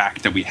revealing the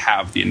fact that we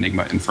have the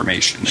Enigma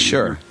information.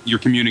 Sure. You're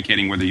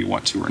communicating whether you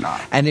want to or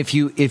not. And if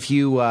you're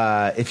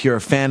a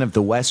fan of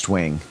The West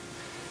Wing,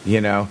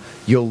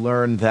 you'll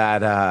learn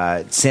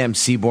that Sam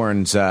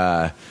Seaborn's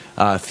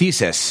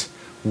thesis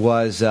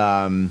was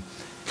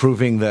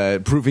proving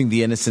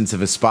the innocence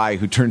of a spy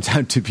who turns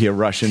out to be a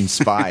Russian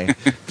spy,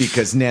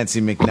 because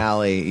Nancy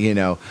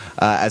McNally,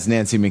 as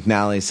Nancy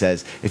McNally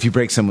says, if you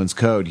break someone's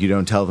code, you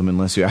don't tell them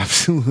unless you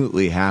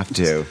absolutely have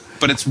to.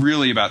 But it's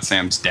really about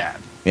Sam's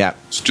dad. Yeah.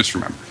 So just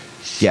remember.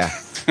 Yeah.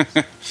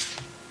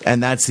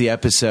 And that's the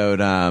episode.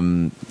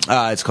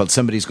 It's called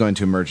 "Somebody's Going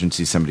to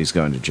Emergency, Somebody's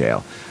Going to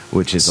Jail,"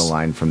 which is a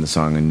line from the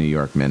song "A New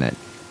York Minute."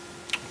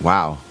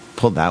 Wow,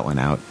 pulled that one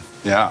out.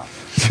 Yeah.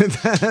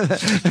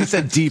 That's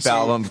a deep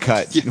album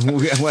cut.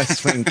 Yeah.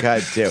 West Wing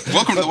cut too.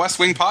 Welcome to the West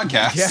Wing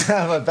podcast.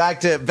 Yeah, but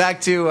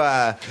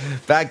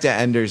back to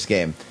Ender's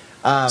Game.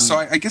 So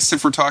I guess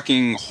if we're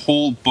talking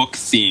whole book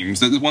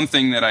themes, the one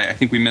thing that I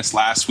think we missed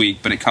last week,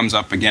 but it comes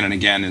up again and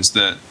again, is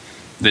that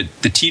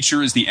the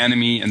teacher is the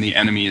enemy and the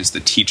enemy is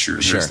the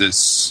teacher. Sure. There's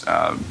this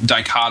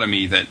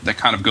dichotomy that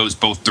kind of goes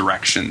both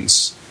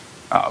directions,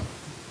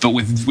 but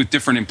with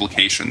different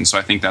implications. So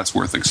I think that's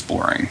worth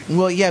exploring.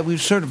 Well, yeah,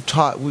 we've sort of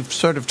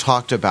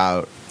talked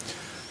about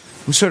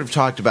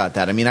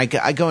that. I mean,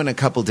 I go in a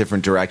couple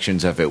different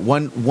directions of it.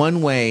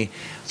 One way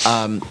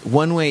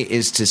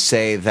is to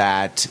say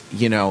that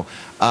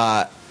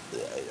that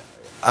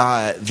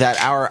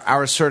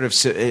our sort of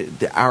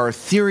our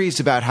theories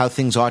about how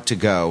things ought to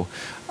go,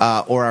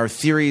 or our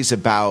theories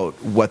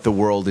about what the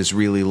world is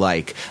really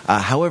like,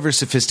 however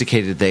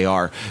sophisticated they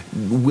are,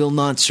 will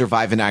not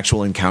survive an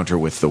actual encounter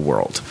with the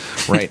world,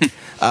 right?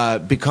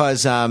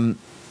 Because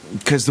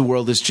the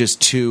world is just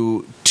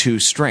too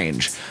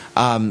strange.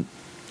 In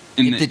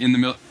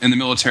the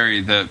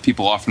military, the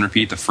people often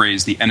repeat the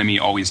phrase, "The enemy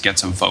always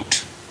gets a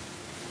vote."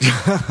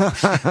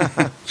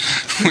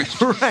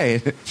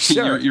 Right.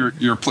 Sure.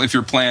 If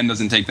your plan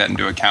doesn't take that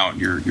into account,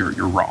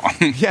 you're wrong.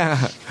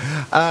 Yeah.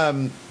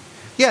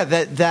 Yeah,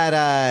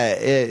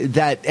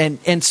 that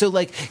and so,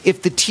 like,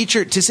 if the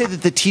teacher, to say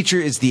that the teacher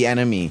is the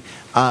enemy,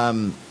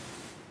 right?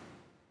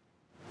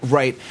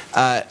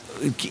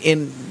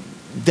 In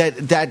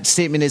that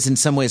statement is in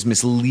some ways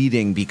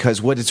misleading,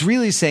 because what it's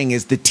really saying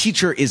is the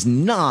teacher is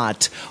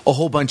not a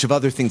whole bunch of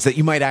other things that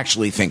you might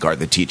actually think are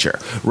the teacher,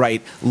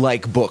 right?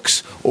 Like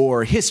books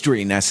or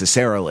history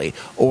necessarily,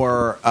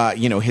 or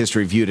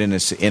history viewed in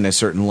a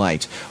certain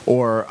light,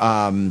 or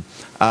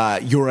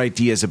your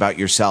ideas about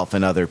yourself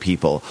and other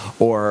people,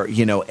 or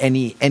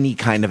any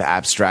kind of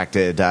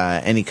abstracted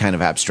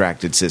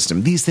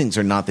system. These things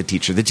are not the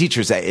teacher. The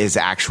teacher is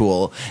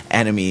actual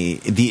enemy.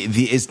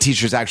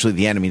 Teacher is actually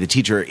the enemy. The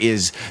teacher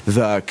is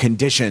the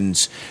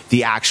conditions,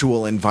 the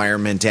actual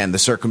environment, and the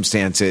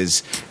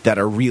circumstances that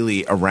are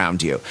really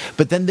around you.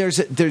 But then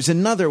there's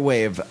another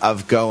way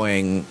of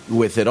going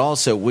with it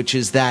also, which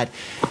is that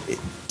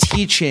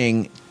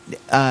teaching,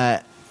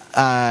 and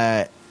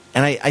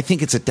I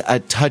think it's a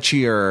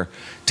touchier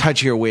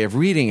way of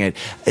reading it.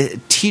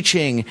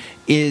 Teaching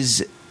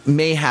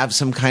may have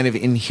some kind of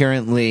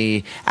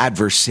inherently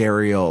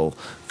adversarial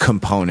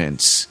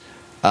components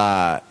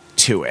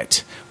to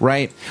it,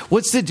 right?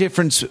 What's the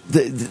difference?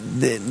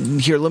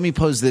 Here, let me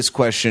pose this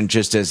question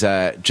just as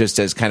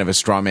kind of a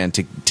straw man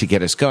to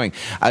get us going.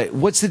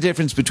 What's the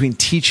difference between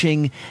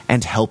teaching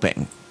and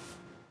helping?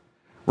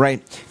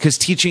 Right? Because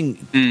teaching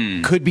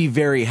could be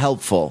very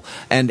helpful,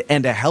 and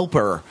a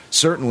helper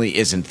certainly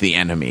isn't the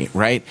enemy,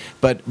 right?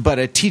 But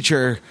a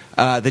teacher,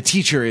 the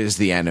teacher is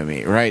the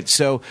enemy, right?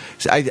 So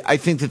I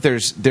think that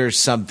there's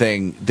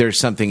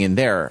something in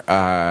there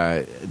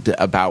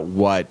about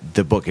what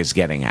the book is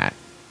getting at.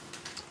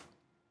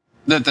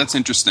 That's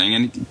interesting,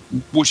 and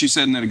what you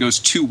said, and that it goes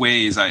two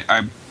ways.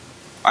 I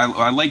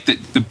like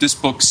that this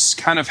book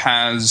kind of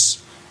has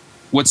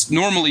what's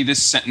normally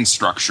this sentence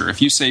structure.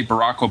 If you say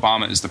Barack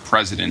Obama is the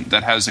president,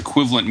 that has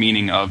equivalent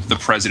meaning of the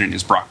president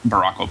is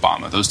Barack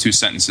Obama. Those two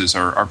sentences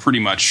are pretty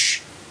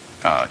much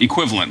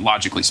equivalent,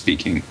 logically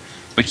speaking.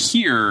 But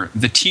here,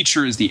 the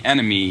teacher is the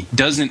enemy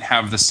doesn't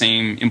have the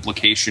same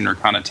implication or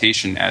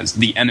connotation as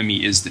the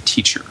enemy is the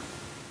teacher.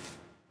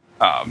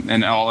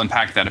 And I'll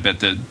unpack that a bit.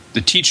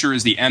 The teacher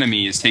is the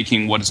enemy is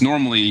taking what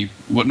normally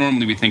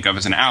we think of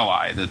as an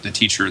ally. That the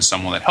teacher is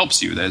someone that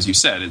helps you. That, as you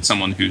said, it's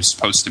someone who's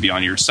supposed to be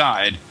on your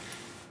side.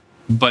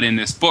 But in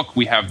this book,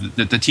 we have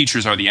that the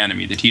teachers are the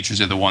enemy. The teachers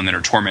are the one that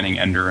are tormenting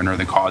Ender and are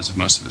the cause of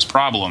most of his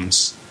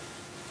problems.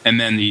 And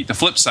then the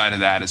flip side of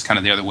that is kind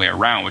of the other way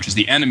around, which is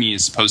the enemy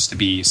is supposed to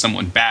be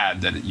someone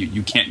bad that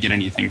you can't get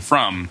anything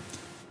from.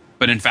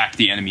 But in fact,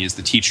 the enemy is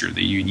the teacher,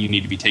 that you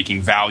need to be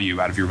taking value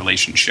out of your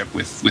relationship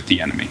with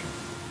the enemy.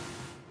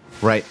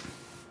 Right.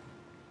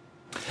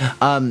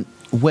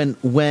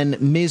 When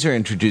Mazer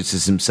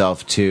introduces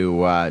himself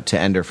to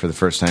Ender for the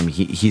first time,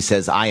 he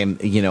says, I am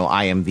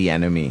the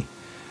enemy.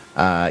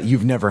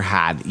 You've never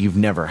had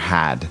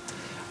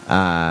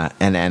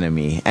an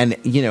enemy. And,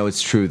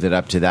 it's true that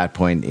up to that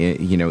point,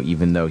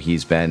 even though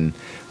he's been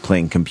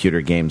playing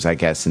computer games, I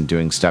guess, and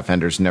doing stuff,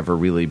 Ender's never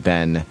really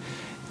been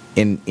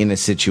in a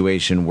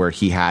situation where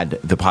he had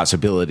the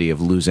possibility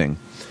of losing.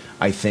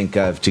 I think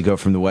of, to go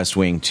from the West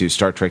Wing to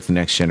Star Trek The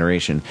Next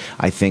Generation,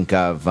 I think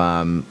of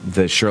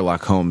the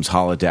Sherlock Holmes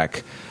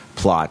holodeck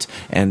plot,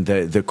 and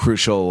the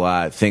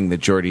crucial thing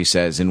that Geordi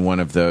says in one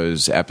of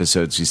those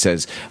episodes. He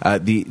says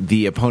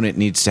the opponent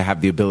needs to have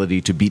the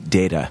ability to beat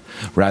Data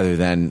rather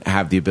than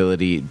have the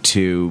ability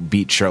to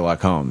beat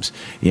Sherlock Holmes.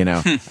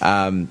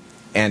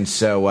 And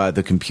so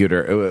the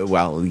computer,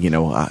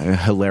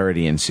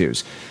 hilarity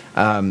ensues.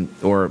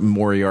 Or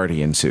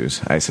Moriarty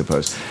ensues, I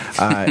suppose.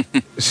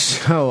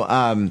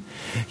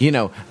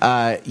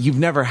 You've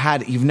never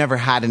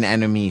had an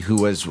enemy who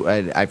was,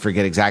 I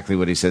forget exactly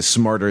what he says,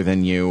 smarter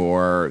than you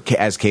or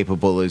as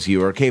capable as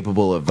you or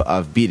capable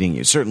of beating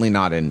you. Certainly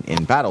not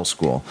in battle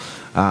school.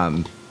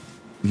 And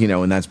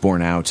that's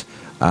borne out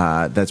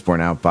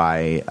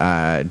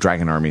by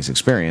Dragon Army's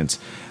experience.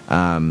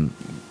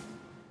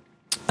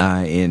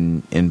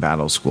 In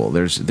battle school,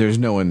 there's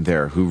no one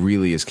there who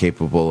really is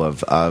capable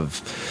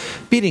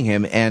of beating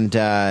him, and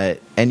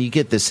you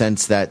get the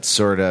sense that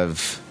sort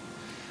of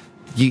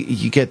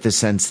you get the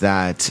sense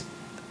that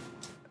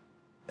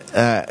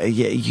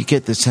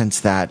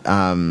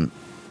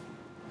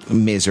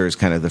Mazer is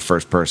kind of the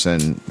first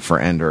person for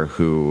Ender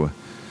who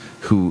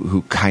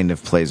kind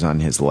of plays on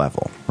his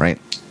level, right?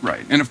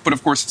 Right, but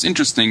of course it's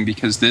interesting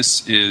because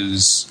this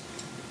is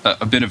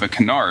a bit of a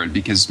canard,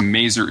 because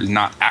Mazer is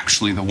not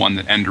actually the one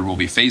that Ender will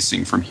be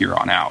facing from here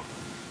on out.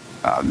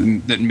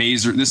 That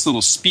Mazer, this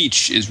little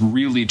speech is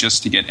really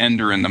just to get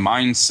Ender in the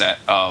mindset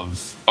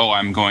of,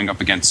 I'm going up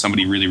against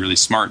somebody really, really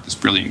smart, this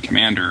brilliant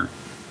commander,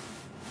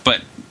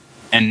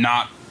 and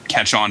not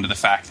catch on to the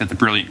fact that the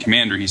brilliant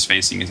commander he's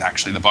facing is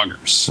actually the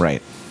buggers.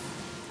 Right.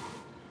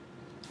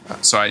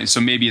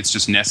 So maybe it's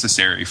just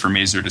necessary for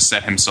Mazer to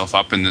set himself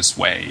up in this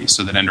way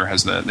so that Ender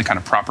has the kind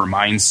of proper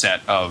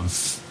mindset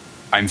of,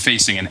 I'm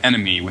facing an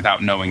enemy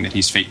without knowing that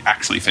he's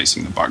actually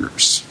facing the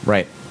buggers.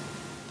 Right.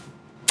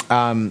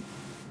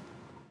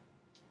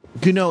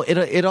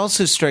 It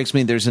also strikes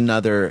me there's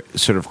another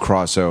sort of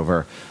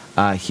crossover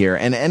here.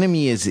 An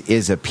enemy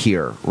is a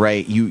peer,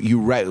 right?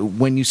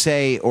 When you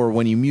say, or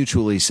when you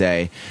mutually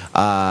say,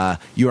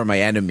 you are my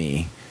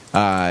enemy,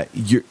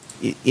 you're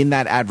in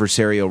that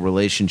adversarial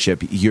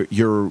relationship,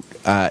 you're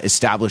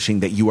establishing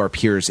that you are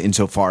peers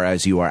insofar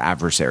as you are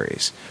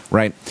adversaries,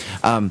 right?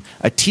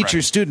 A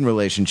teacher-student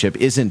relationship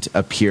isn't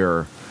a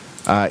peer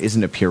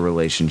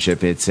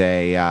relationship. It's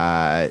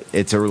a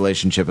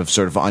relationship of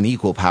sort of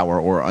unequal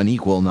power or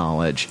unequal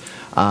knowledge.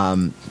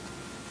 And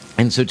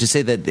so to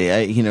say that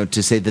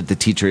the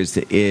teacher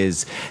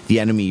is the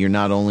enemy, you're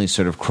not only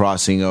sort of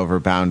crossing over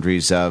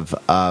boundaries of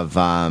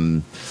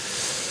helping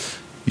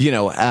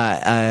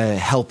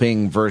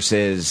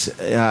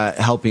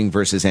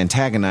versus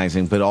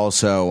antagonizing, but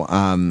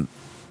also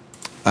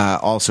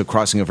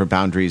crossing over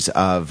boundaries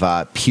of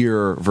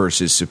peer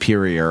versus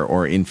superior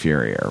or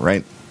inferior,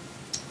 right?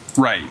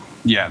 Right.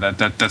 Yeah,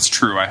 that's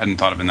true. I hadn't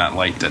thought of it in that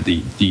light, that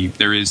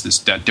there is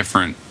that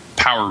different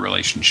power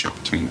relationship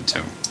between the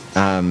two.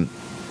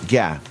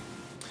 Yeah.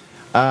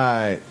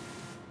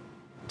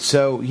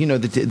 So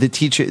the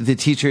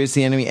teacher is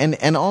the enemy,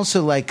 and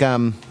also like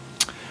then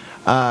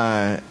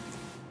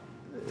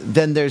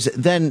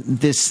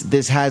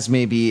this has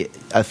maybe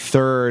a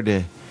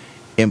third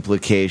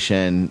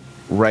implication,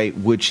 right?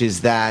 Which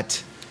is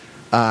that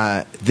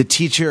the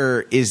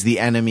teacher is the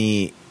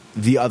enemy.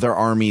 The other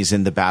armies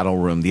in the battle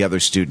room, the other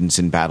students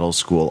in battle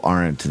school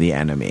aren't the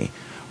enemy,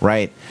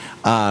 right?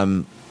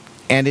 And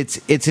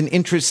it's an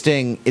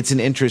interesting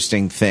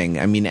thing.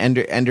 I mean,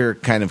 Ender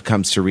kind of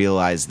comes to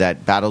realize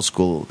that battle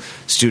school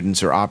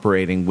students are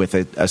operating with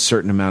a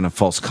certain amount of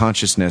false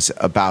consciousness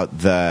about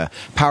the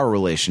power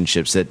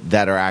relationships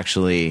that are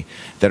actually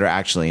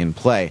in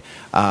play.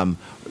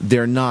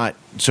 They're not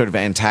sort of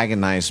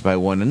antagonized by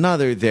one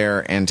another.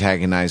 They're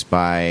antagonized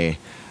by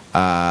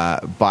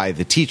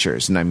the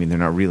teachers. And I mean, they're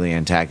not really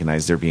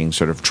antagonized. They're being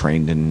sort of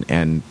trained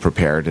and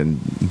prepared. And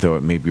though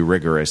it may be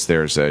rigorous,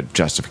 there's a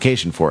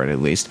justification for it, at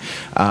least.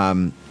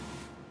 The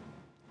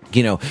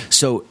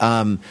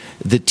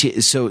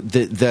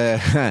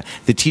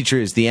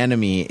teacher is the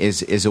enemy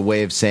is a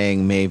way of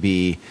saying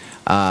maybe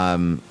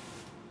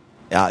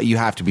you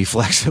have to be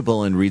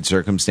flexible and read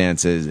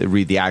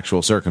the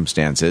actual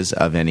circumstances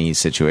of any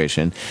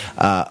situation.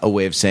 A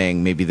way of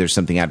saying maybe there's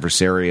something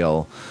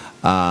adversarial.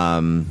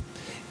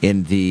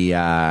 Maybe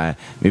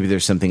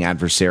there's something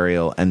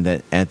adversarial, and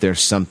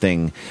there's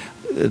something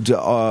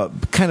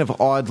kind of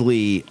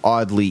oddly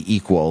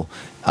equal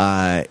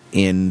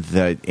in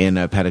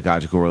a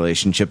pedagogical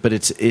relationship. But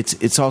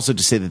it's also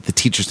to say that the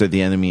teachers are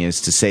the enemy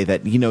is to say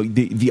that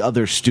the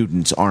other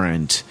students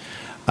aren't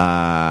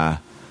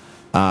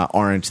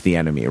the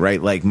enemy,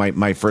 right? Like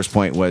my first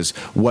point was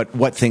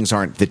what things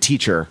aren't the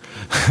teacher.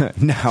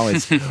 Now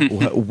it's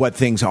what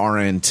things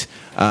aren't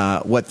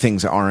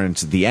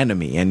the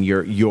enemy, and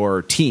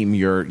your team,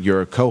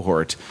 your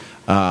cohort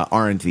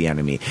aren't the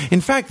enemy.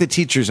 In fact, the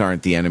teachers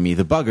aren't the enemy.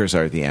 The buggers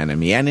are the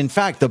enemy, and in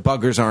fact, the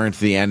buggers aren't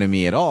the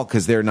enemy at all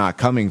because they're not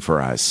coming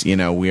for us.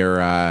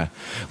 We're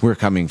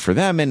coming for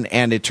them,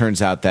 and it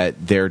turns out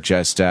that they're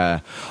just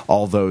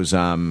all those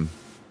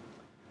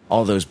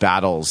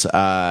battles,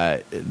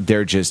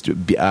 they're just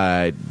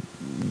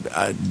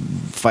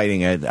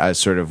fighting a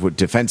sort of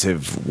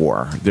defensive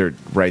war. They're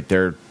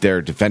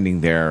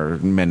defending their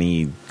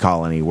many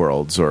colony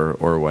worlds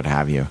or what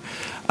have you.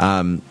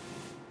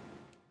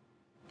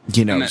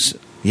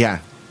 Yeah.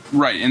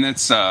 Right, and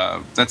that's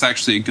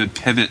actually a good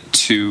pivot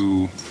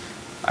to,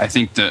 I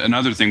think,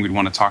 another thing we'd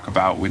want to talk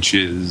about, which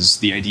is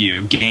the idea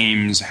of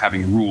games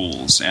having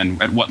rules,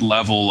 and at what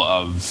level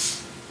of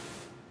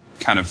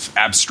kind of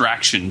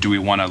abstraction do we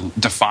want to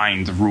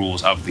define the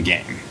rules of the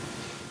game?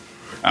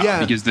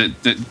 Because the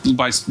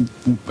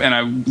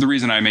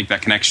reason I make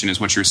that connection is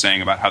what you're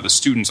saying about how the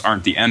students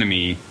aren't the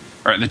enemy,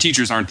 or the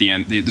teachers aren't the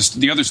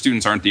other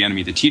students aren't the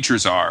enemy, the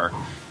teachers are.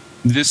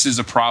 This is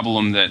a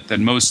problem that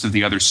most of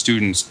the other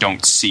students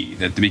don't see,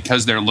 that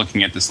because they're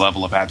looking at this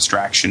level of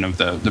abstraction of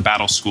the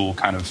battle school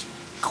kind of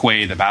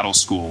the battle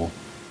school,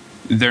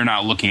 they're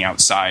not looking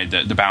outside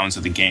the bounds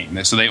of the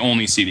game. So they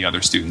only see the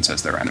other students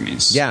as their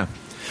enemies. Yeah.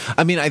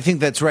 I mean, I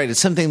think that's right. It's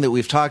something that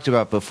we've talked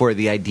about before,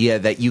 the idea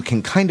that you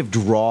can kind of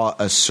draw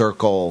a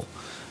circle.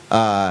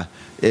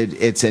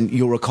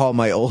 You'll recall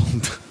my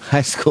old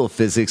high school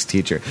physics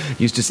teacher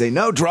used to say,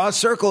 no, draw a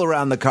circle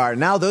around the car.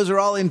 Now those are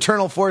all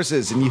internal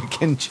forces, and you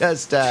can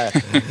just,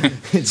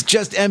 it's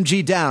just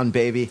MG down,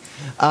 baby.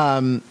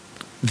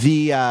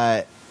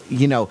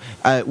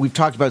 We've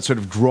talked about sort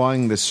of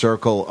drawing the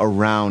circle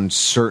around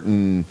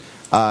certain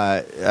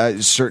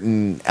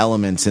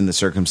elements in the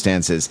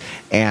circumstances,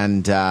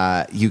 and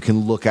you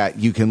can look at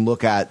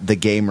the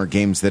game or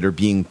games that are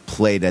being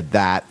played at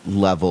that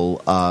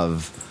level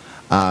of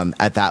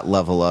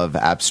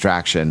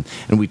abstraction.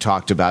 And we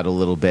talked about a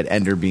little bit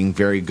Ender being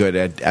very good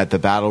at the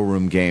battle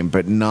room game,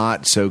 but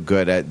not so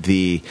good at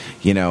the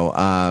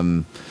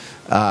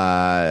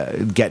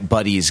get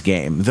buddies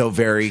game, though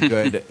very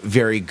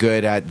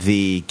good at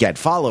the get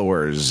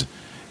followers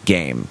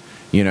game.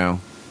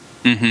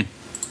 Mm-hmm.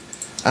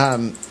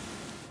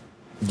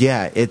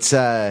 It's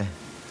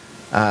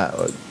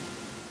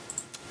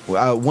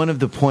one of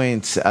the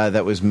points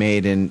that was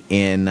made in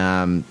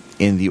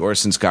the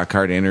Orson Scott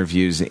Card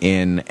interviews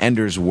in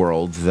Ender's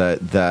World,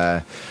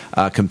 the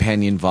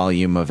companion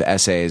volume of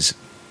essays,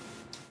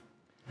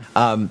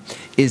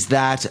 is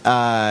that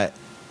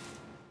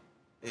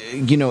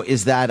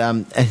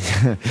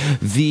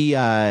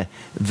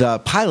the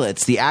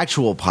pilots, the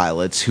actual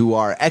pilots who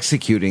are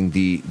executing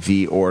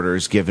the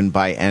orders given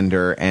by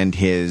Ender and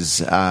his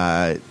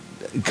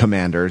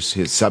commanders,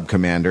 his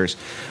sub-commanders,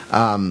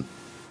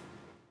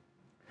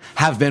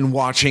 have been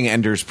watching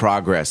Ender's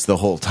progress the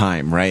whole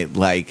time, right?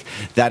 Like,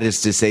 that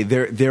is to say,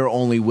 they're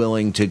only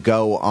willing to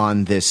go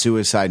on this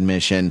suicide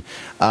mission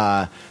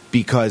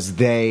because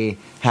they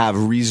have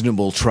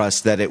reasonable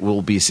trust that it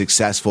will be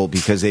successful,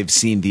 because they've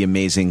seen the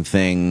amazing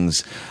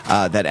things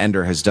that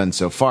Ender has done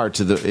so far,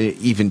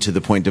 even to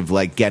the point of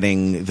like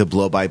getting the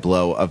blow by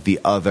blow of the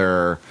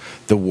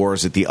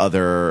wars at the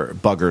other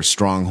bugger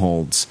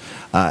strongholds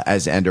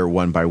as Ender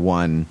one by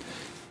one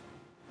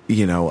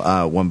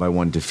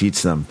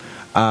defeats them.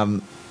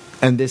 And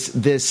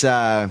this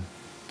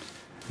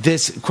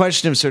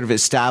question of sort of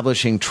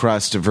establishing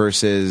trust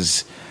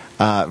versus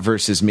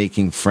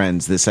making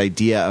friends, this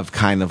idea of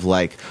kind of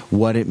like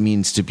what it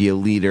means to be a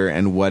leader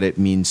and what it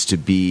means to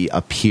be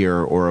a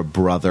peer or a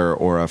brother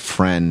or a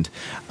friend,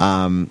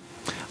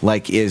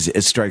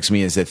 it strikes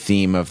me as a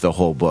theme of the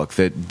whole book.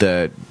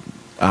 That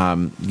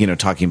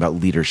talking about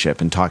leadership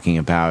and talking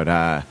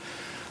about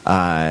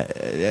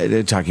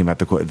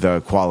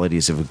the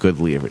qualities of a good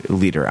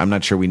leader. I'm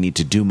not sure we need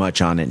to do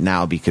much on it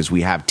now because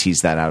we have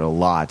teased that out a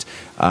lot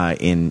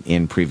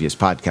in previous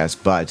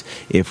podcasts. But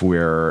if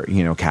we're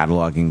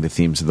cataloging the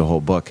themes of the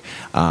whole book,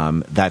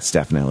 that's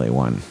definitely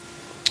one.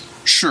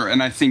 Sure,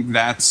 and I think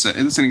that's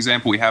an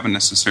example we haven't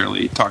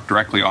necessarily talked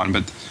directly on,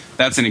 but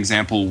that's an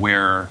example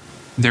where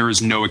there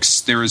is no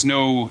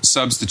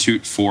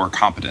substitute for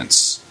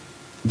competence.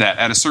 That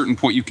at a certain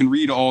point you can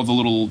read all the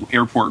little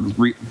airport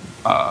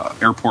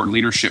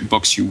leadership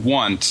books you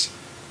want.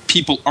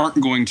 People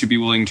aren't going to be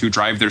willing to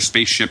drive their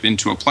spaceship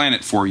into a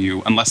planet for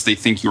you unless they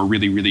think you're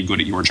really, really good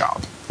at your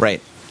job.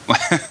 Right.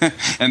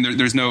 And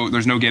there's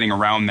no getting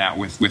around that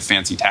with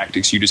fancy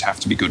tactics. You just have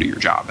to be good at your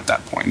job at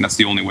that point. And that's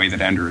the only way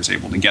that Ender is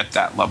able to get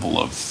that level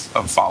of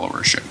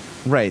followership.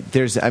 Right.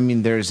 There's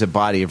a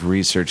body of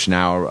research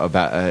now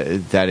about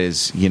that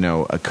is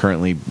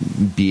currently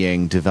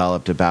being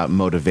developed about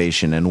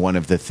motivation, and one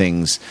of the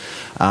things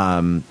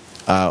that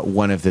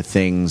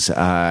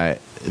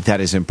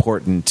is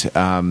important.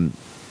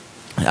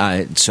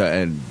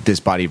 This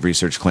body of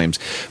research claims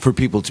for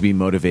people to be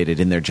motivated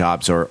in their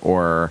jobs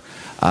or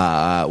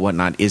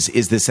whatnot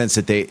is the sense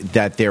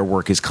that their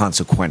work is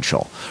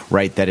consequential,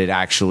 right? That it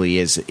actually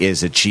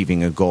is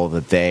achieving a goal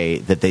that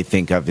they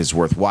think of as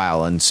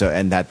worthwhile, and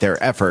that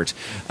their effort,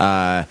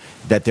 that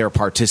their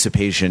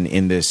participation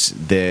in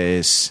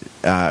this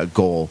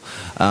goal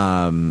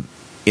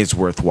is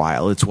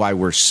worthwhile. It's why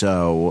we're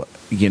so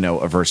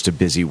averse to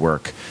busy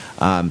work,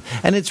 and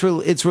it's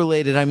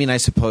related. I mean, I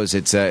suppose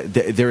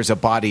there's a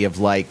body of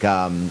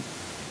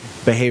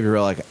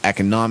behavioral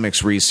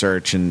economics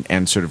research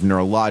and sort of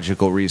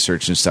neurological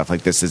research and stuff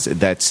like this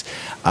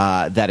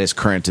that is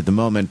current at the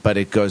moment, but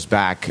it goes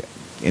back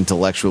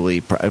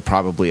intellectually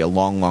probably a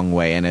long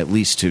way, and at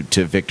least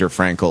to Viktor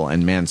Frankl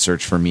and Man's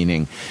Search for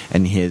Meaning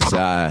and his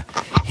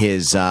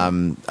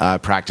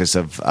practice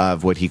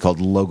of what he called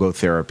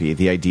logotherapy,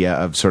 the idea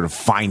of sort of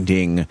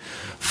finding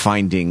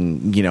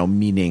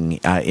meaning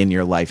in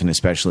your life, and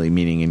especially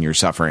meaning in your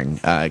suffering,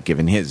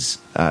 given his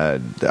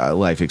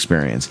life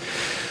experience.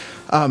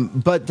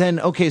 But then,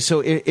 okay,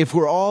 so if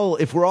we're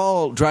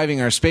all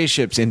driving our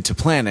spaceships into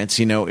planets,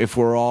 if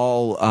we're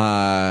all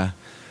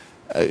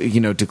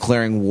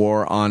declaring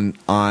war on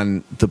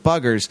the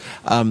buggers,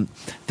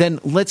 then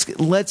let's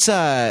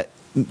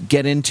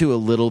get into a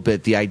little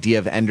bit the idea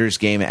of Ender's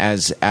Game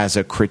as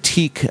a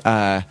critique.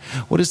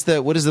 What is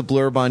the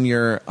blurb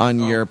on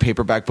your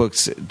paperback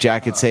books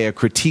jacket say? A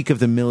critique of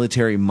the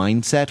military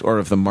mindset, or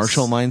of the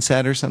martial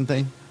mindset, or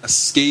something? A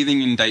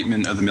scathing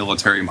indictment of the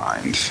military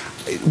mind.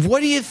 What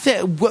do you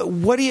think?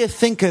 What do you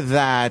think of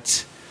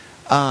that?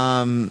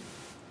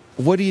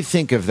 What do you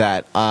think of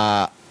that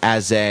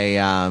as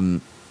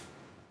a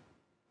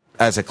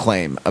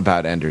claim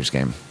about Ender's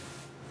Game?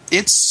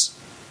 It's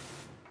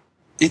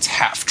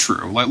half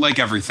true, like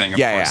everything. Of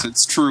course,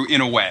 it's true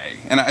in a way,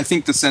 and I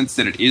think the sense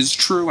that it is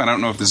true. I don't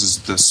know if this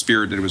is the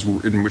spirit that it was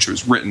in which it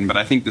was written, but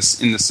I think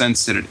this, in the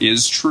sense that it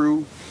is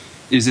true,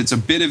 is it's a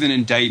bit of an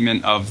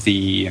indictment of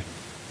the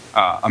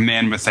a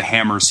man with a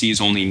hammer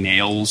sees only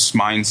nails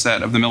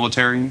mindset of the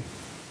military,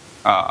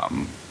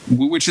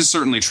 which is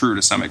certainly true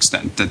to some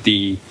extent. That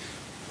the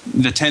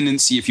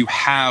tendency, if you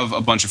have a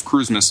bunch of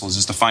cruise missiles,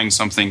 is to find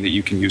something that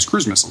you can use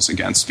cruise missiles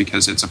against,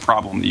 because it's a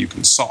problem that you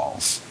can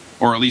solve,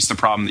 or at least a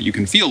problem that you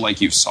can feel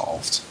like you've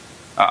solved.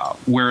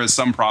 Whereas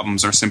some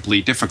problems are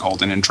simply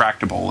difficult and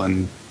intractable,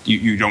 and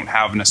you don't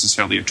have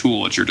necessarily a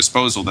tool at your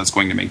disposal that's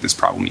going to make this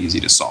problem easy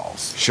to solve.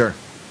 Sure.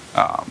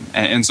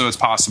 And so it's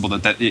possible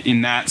that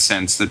in that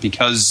sense, that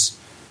because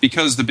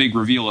the big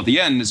reveal at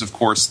the end is, of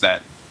course,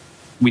 that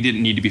we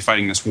didn't need to be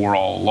fighting this war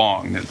all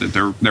along,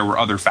 that there were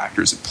other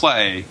factors at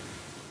play,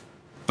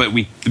 but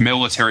the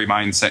military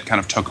mindset kind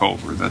of took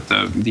over,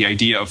 that the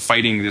idea of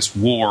fighting this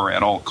war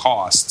at all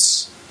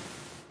costs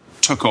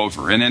took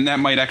over. And then that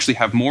might actually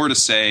have more to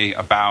say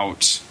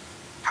about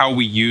how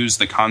we use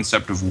the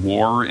concept of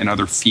war in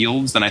other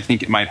fields than I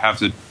think it might have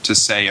to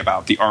say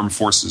about the armed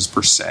forces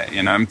per se.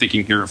 And I'm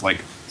thinking here of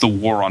the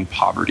war on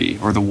poverty,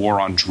 or the war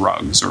on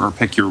drugs, or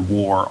pick your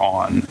war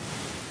on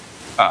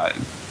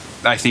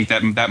I think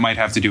that might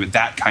have to do with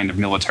that kind of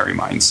military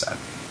mindset.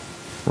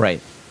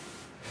 Right.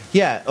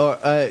 Yeah,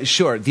 or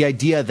sure. The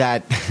idea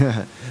that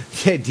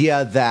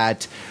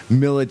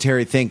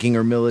military thinking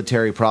or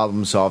military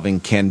problem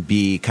solving can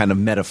be kind of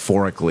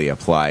metaphorically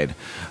applied,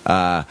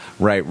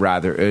 right?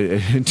 Rather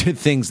to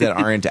things that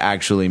aren't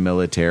actually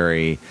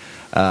military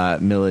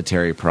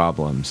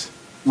problems.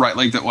 Right,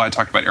 like that. Well, I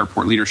talked about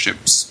airport leadership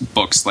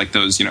books, like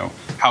those,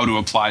 how to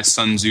apply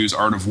Sun Tzu's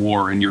Art of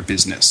War in your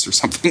business, or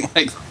something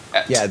like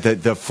that. Yeah,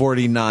 the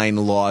 49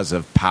 laws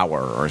of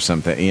power, or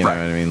something. You know right.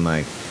 what I mean?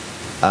 Like,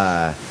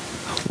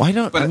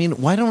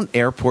 why don't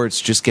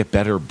airports just get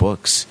better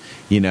books?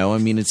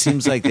 It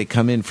seems like they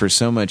come in for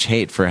so much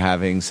hate for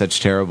having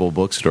such terrible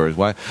bookstores.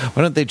 Why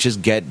don't they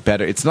just get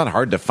better? It's not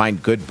hard to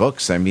find good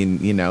books. I mean,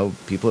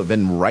 people have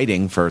been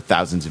writing for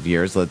thousands of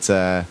years. Let's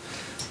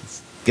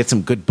get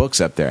some good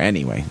books up there.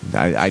 Anyway,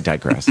 I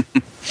digress.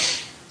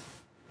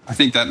 I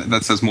think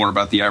that says more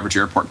about the average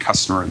airport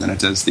customer than it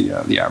does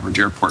the average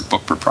airport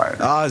book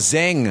proprietor. Oh,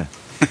 zing!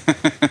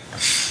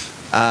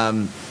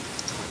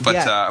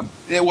 But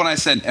when I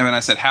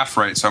said half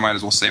right, so I might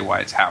as well say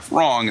why it's half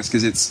wrong, is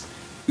because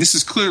this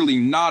is clearly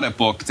not a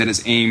book that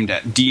is aimed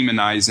at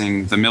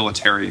demonizing the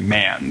military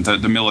man,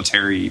 the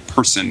military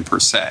person per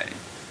se.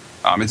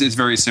 It's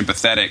very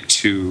sympathetic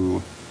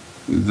to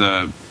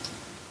the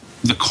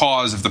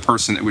cause of the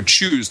person that would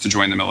choose to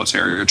join the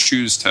military or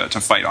choose to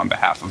fight on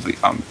behalf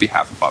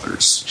of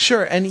others.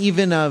 Sure, and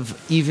even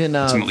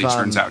ultimately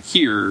turns out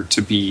here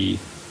to be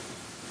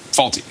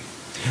faulty.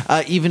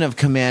 Even of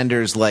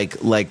commanders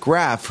like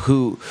Graf,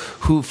 who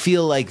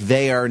feel like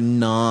they are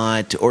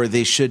not, or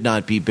they should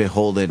not be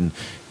beholden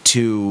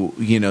to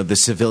the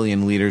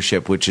civilian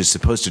leadership, which is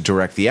supposed to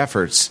direct the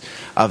efforts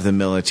of the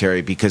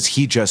military, because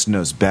he just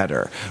knows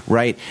better,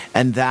 right?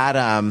 And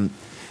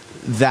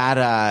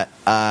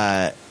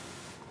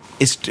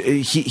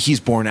he's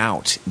borne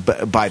out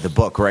by the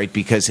book, right?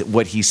 Because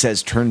what he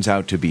says turns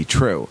out to be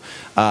true.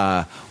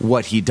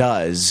 What he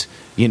does,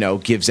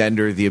 gives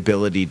Ender the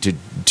ability to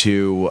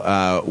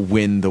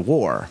win the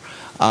war.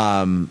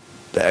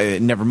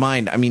 Never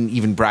mind. I mean,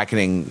 even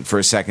bracketing for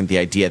a second the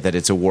idea that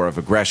it's a war of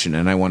aggression,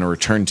 and I want to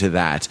return to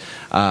that.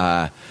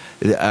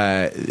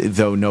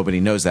 Though nobody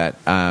knows that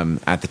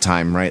at the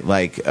time, right?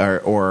 Like,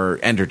 or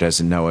Ender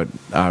doesn't know it.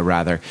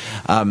 Rather.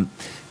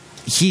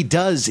 He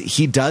does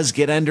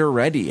get Ender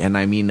ready, and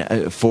I mean,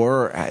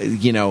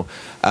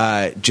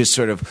 just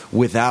sort of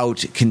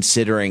without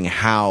considering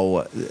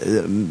how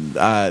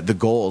the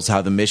goals,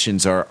 how the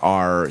missions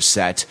are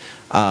set.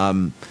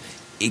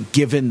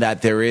 Given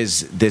that there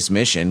is this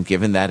mission,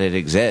 given that it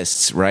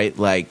exists, right?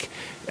 Like,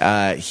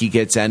 he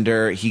gets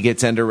Ender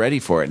ready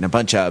for it, and a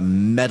bunch of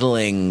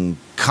meddling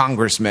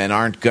congressmen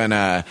aren't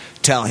gonna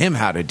tell him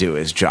how to do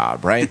his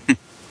job, right?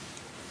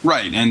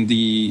 Right, and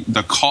the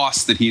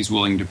cost that he's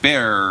willing to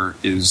bear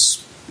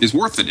is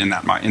worth it in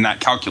that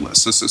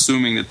calculus. So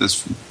assuming that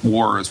this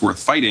war is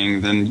worth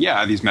fighting, then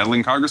yeah, these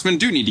meddling congressmen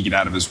do need to get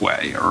out of his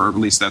way, or at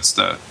least that's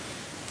the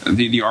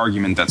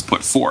argument that's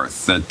put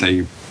forth, that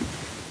they,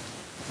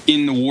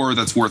 in the war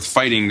that's worth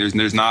fighting,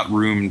 there's not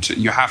room to,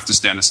 you have to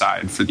stand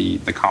aside for the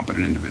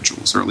competent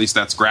individuals, or at least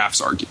that's Graf's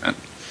argument.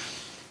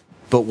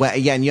 But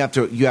and you have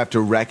to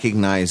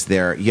recognize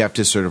you have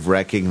to sort of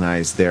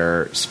recognize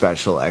their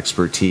special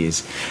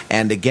expertise.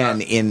 And again,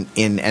 in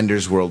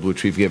Ender's World,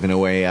 which we've given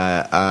away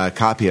a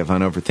copy of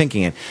on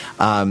Overthinking It,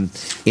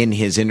 in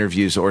his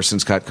interviews, Orson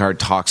Scott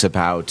Card talks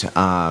about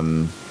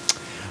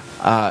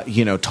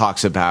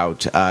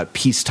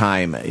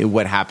peacetime,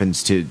 what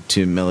happens to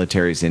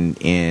militaries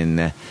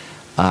in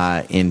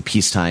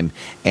peacetime,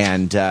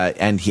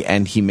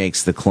 and he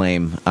makes the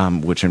claim,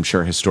 which I'm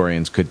sure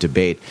historians could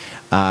debate,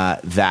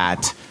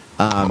 that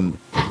the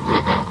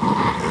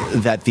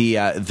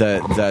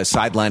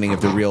sidelining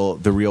of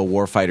the real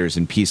war fighters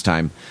in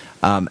peacetime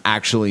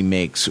actually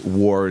makes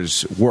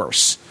wars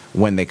worse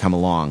when they come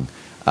along.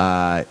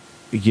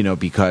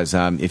 Because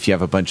if you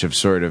have a bunch of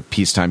sort of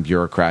peacetime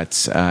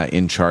bureaucrats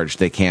in charge,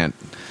 they can't.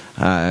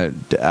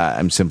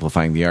 I'm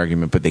simplifying the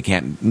argument, but they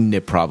can't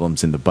nip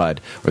problems in the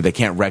bud, or they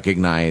can't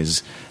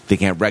recognize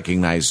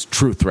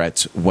true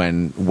threats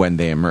when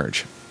they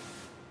emerge.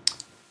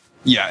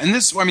 Yeah, and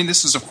this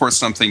is of course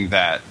something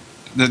that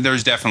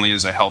there's definitely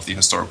is a healthy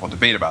historical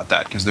debate about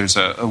that, because there's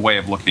a way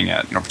of looking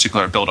at,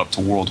 particular build up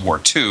to World War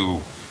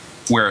II,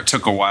 where it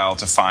took a while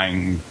to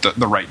find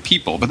the right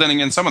people. But then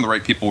again, some of the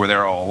right people were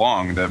there all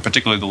along,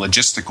 particularly the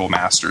logistical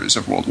masters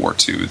of World War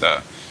II,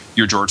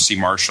 your George C.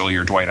 Marshall,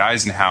 your Dwight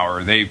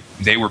Eisenhower. They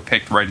were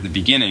picked right at the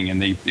beginning,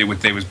 and they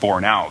was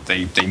borne out.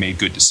 They made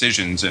good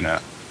decisions in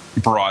a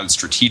broad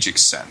strategic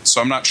sense.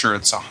 So I'm not sure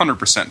it's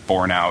 100%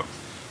 borne out.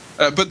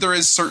 But there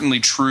is certainly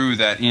true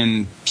that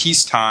in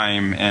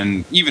peacetime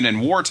and even in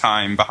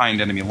wartime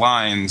behind enemy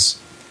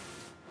lines,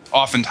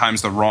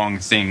 oftentimes the wrong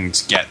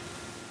things get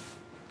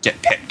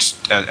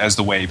picked as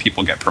the way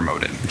people get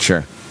promoted.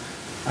 Sure.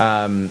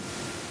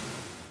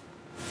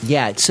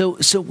 Yeah, so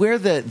where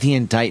the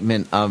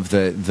indictment of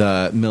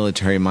the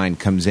military mind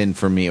comes in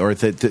for me, or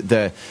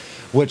the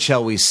what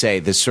shall we say,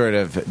 the sort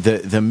of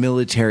the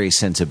military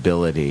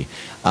sensibility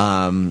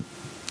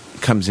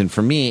comes in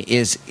for me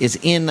is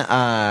in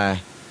the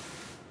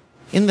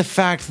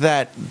fact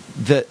that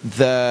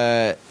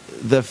the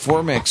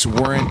Formics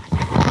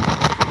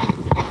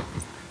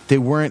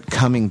weren't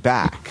coming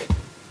back,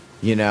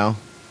 you know.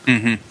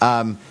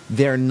 Mm-hmm.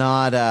 They're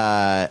not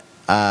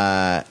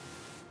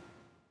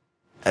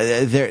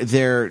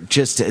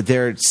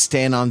they're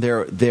staying on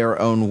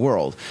their own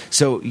world.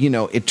 So, you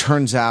know, it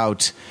turns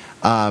out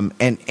and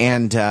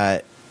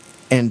the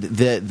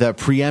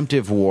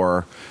preemptive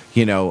war,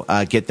 you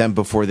know, get them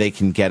before they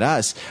can get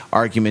us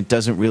argument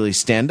doesn't really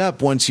stand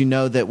up once you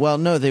know that, well,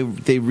 no,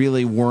 they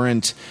really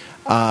weren't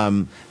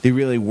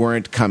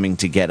coming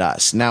to get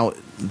us. Now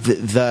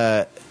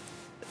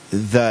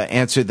the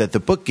answer that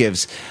the book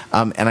gives,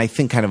 and I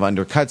think kind of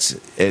undercuts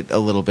it a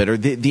little bit, or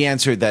the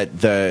answer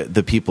that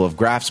the people of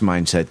Graf's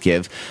mindset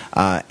give,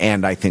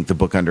 and I think the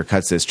book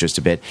undercuts this just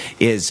a bit,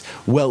 is,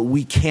 well,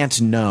 we can't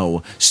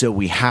know, so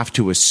we have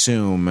to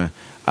assume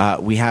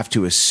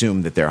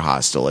that they're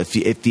hostile.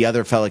 If the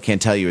other fella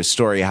can't tell you a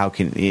story,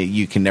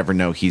 you can never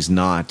know he's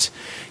not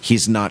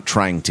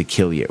trying to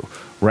kill you,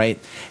 right?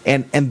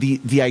 And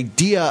the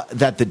idea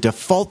that the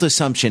default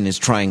assumption is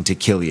trying to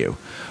kill you,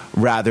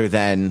 rather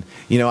than,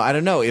 you know, I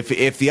don't know,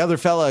 if the other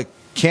fella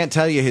can't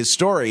tell you his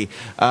story,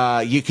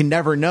 you can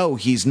never know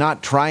he's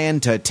not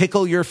trying to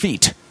tickle your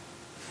feet,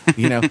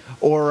 you know,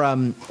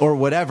 or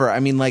whatever.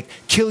 I mean, like,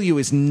 kill you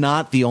is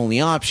not the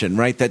only option,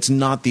 right? That's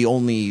not the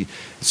only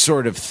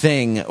sort of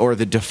thing or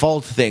the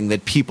default thing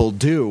that people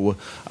do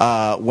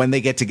when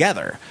they get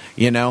together,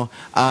 you know.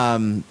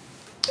 Though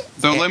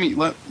let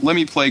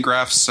me play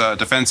Graf's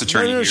defense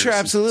attorney here, sure,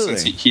 absolutely.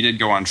 Since he did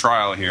go on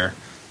trial here.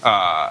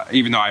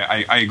 Even though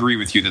I agree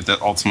with you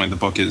that ultimately the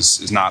book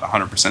is not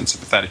 100%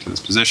 sympathetic to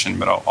this position,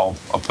 but I'll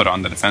put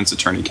on the defense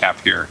attorney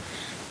cap here.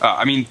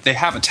 I mean, they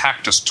have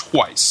attacked us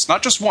twice,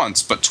 not just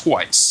once, but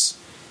twice.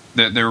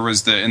 There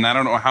was and I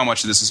don't know how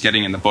much of this is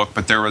getting in the book,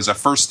 but there was a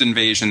first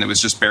invasion that was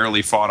just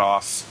barely fought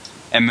off,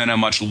 and then a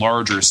much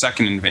larger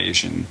second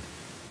invasion.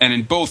 And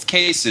in both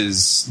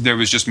cases, there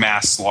was just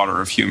mass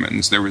slaughter of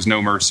humans. There was no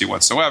mercy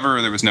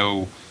whatsoever. There was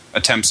no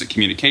attempts at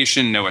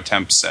communication, no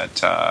attempts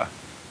at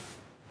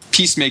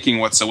peacemaking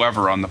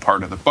whatsoever on the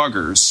part of the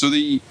buggers. So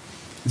the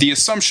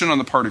assumption on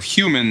the part of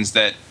humans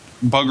that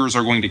buggers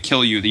are going to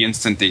kill you the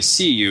instant they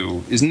see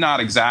you is not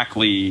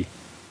exactly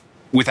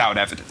without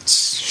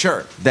evidence.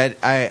 Sure, that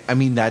I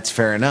mean that's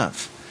fair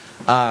enough.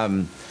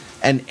 And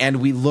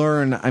we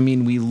learn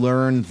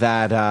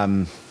that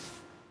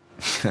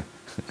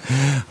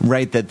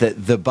right, that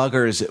the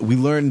buggers, we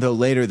learned though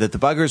later that the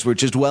buggers were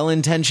just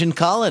well-intentioned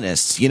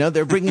colonists. You know,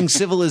 they're bringing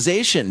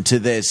civilization to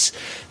this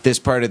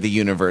part of the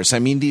universe. I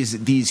mean,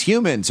 these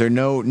humans are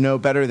no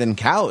better than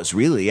cows,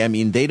 really. I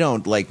mean, they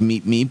don't like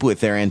meep with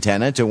their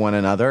antenna to one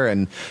another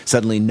and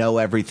suddenly know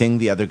everything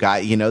the other guy,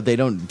 you know, they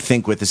don't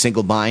think with a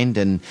single mind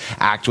and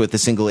act with a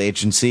single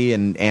agency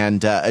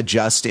and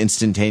adjust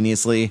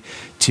instantaneously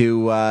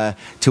to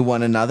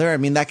one another. I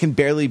mean, that can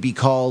barely be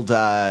called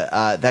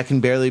a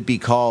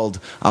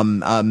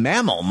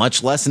mammal,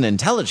 much less an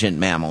intelligent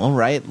mammal,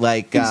 right?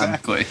 Like,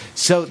 exactly.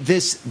 So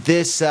this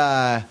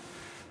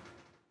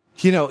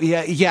you know,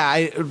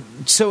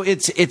 so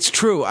it's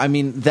true. I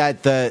mean,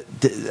 that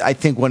I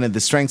think one of the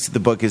strengths of the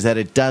book is that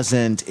it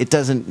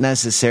doesn't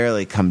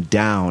necessarily come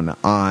down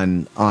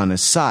on a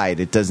side.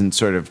 It doesn't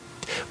sort of,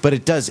 but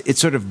it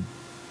sort of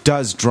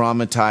does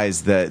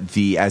dramatize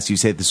the as you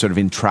say, the sort of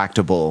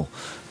intractable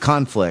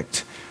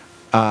conflict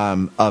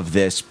of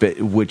this,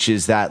 but which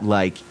is that,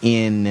 like,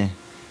 in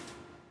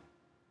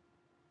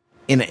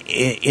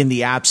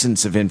the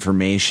absence of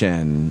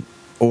information,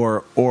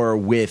 or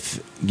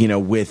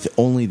with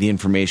only the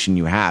information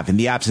you have, in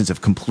the absence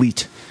of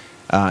complete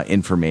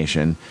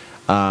information,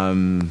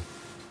 how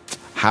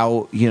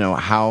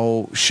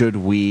should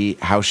we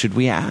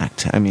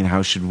act? I mean,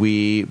 how should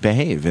we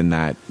behave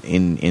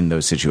in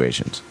those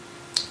situations?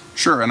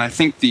 Sure, and I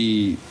think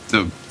the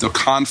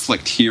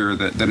conflict here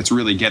that it's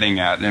really getting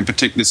at, and in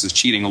particular, this is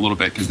cheating a little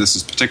bit because this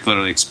is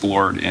particularly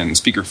explored in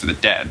Speaker for the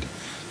Dead,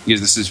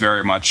 because this is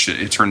very much,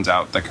 it turns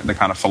out, the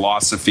kind of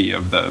philosophy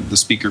of the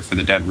Speaker for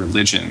the Dead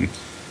religion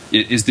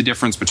is the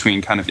difference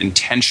between kind of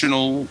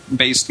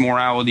intentional-based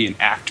morality and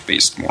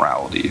act-based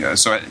morality.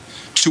 So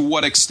to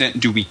what extent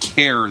do we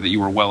care that you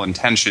were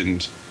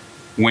well-intentioned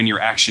when your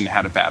action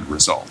had a bad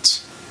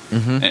result?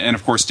 Mm-hmm. And,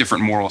 of course,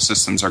 different moral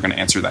systems are going to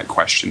answer that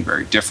question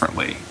very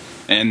differently.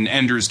 And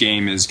Ender's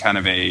Game is kind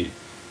of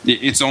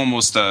it's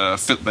almost a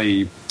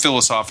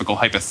philosophical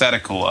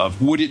hypothetical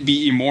of, would it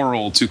be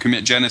immoral to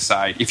commit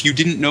genocide if you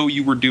didn't know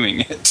you were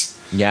doing it?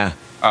 Yeah.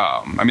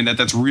 I mean,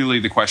 that's really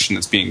the question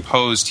that's being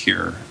posed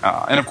here.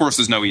 And, of course,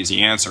 there's no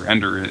easy answer.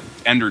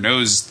 Ender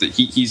knows that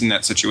he's in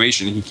that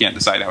situation, and he can't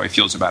decide how he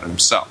feels about it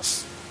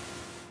himself.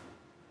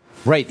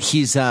 Right.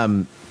 He's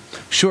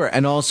Sure,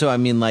 and also, I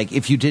mean, like,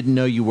 if you didn't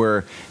know you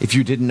were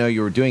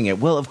doing it,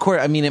 well, of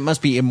course, I mean, it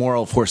must be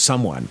immoral for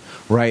someone,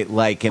 right?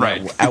 Like, and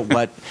Right. at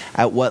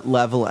what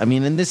level? I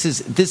mean, and this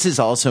is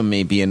also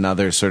maybe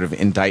another sort of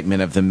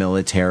indictment of the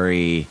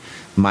military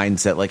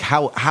mindset. Like,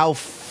 how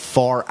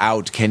far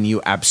out can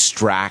you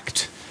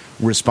abstract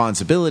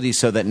responsibility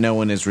so that no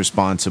one is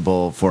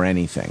responsible for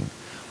anything,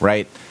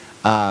 right?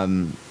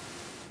 Sure,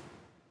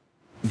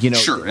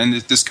 and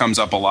this comes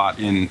up a lot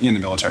in the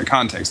military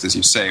context, as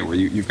you say, where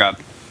you've got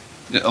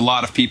a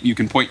lot of people. You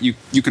can point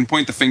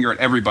the finger at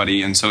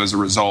everybody, and so as a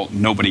result,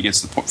 nobody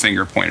gets the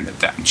finger pointed at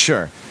them.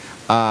 Sure.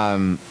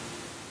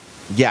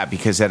 Yeah,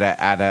 because at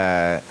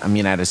a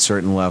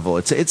certain level,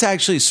 it's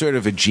actually sort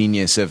of a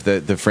genius of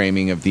the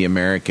framing of the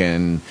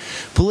American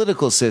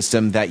political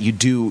system that you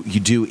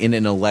do in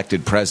an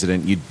elected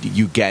president,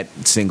 you get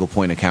single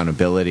point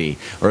accountability,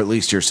 or at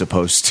least you're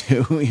supposed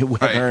to,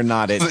 whether or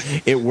not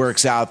it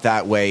works out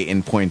that way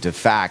in point of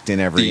fact in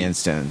every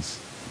instance.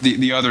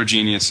 The other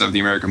genius of the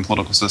American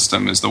political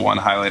system is the one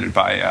highlighted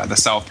by the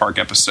South Park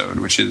episode,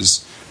 which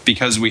is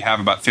because we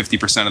have about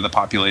 50% of the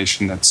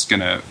population that's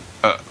going to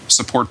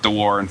support the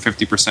war and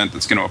 50%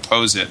 that's going to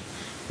oppose it,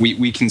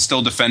 we can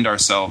still defend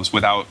ourselves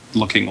without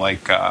looking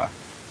like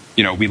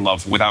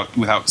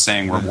without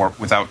saying we're war,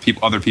 without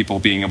other people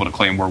being able to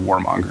claim we're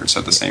warmongers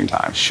at the same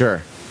time.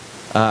 Sure.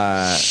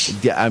 Yeah,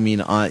 I mean,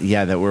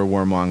 that we're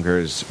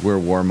warmongers. We're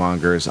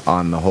warmongers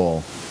on the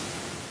whole.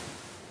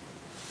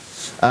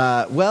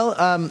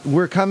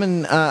 We're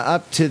coming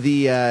up to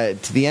the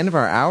end of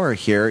our hour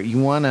here.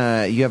 You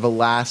have a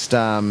last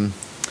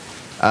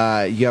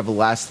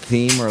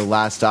theme or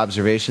last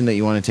observation that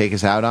you want to take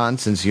us out on,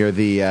 since you're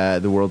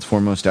the world's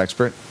foremost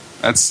expert?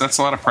 That's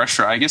a lot of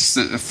pressure. I guess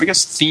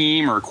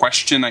theme or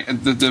question.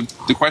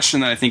 The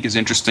question that I think is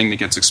interesting that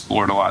gets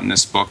explored a lot in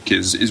this book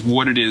is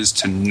what it is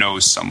to know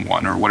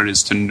someone, or what it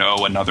is to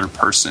know another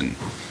person.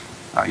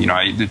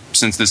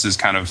 Since this is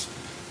kind of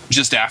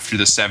just after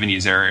the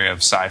 70s era of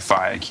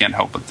sci-fi, I can't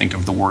help but think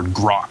of the word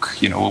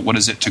grok. What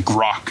is it to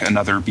grok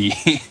another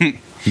being?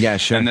 Yeah,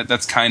 sure. And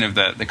that's kind of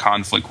the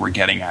conflict we're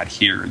getting at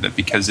here, that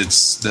because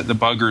it's that the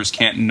buggers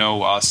can't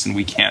know us and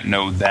we can't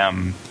know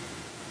them.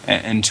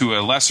 And to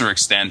a lesser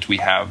extent, we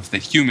have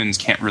that humans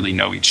can't really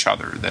know each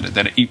other.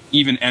 That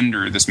even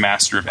Ender, this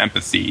master of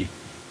empathy,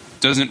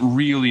 doesn't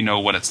really know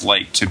what it's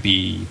like to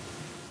be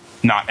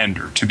not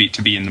Ender, to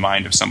be in the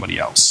mind of somebody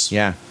else.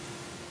 Yeah.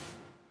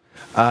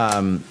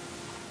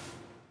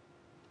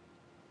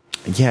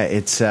 Yeah,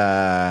 it's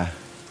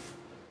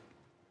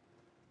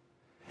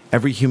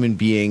every human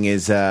being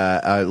is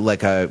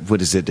like a,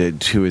 what is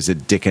it? Who is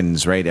it?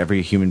 Dickens, right?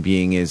 Every human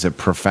being is a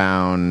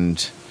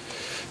profound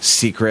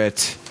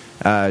secret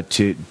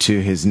to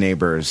his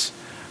neighbors,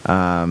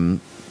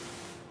 or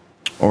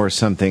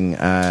something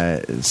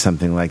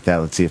like that.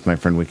 Let's see if my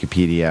friend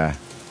Wikipedia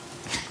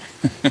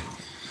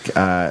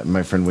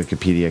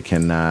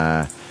can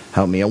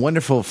help me. A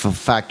wonderful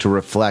fact to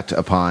reflect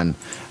upon,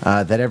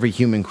 that every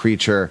human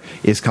creature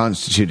is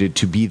constituted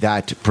to be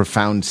that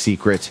profound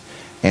secret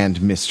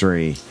and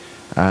mystery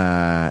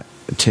to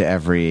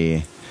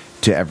every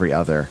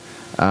other,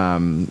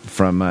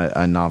 from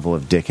a novel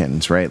of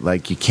Dickens, right?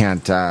 Like you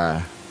can't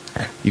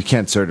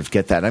sort of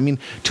get that. I mean,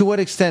 to what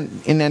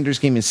extent in Ender's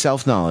Game is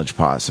self-knowledge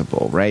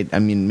possible, right? I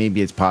mean,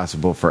 maybe it's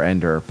possible for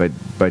Ender, but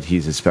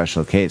he's a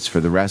special case. For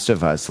the rest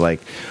of us,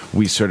 like,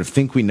 we sort of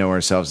think we know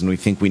ourselves and we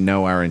think we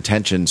know our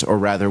intentions, or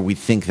rather we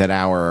think that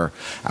our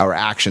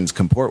actions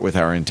comport with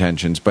our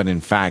intentions, but in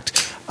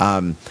fact,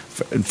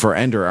 for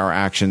Ender, our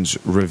actions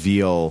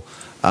reveal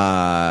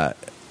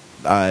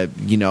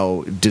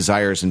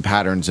desires and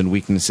patterns and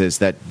weaknesses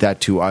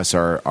that to us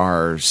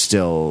are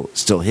still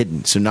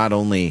hidden. So not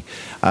only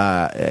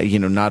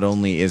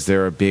is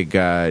there a big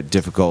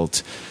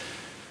difficult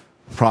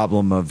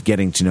problem of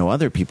getting to know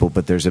other people,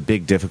 but there's a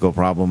big difficult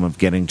problem of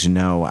getting to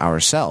know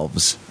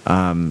ourselves.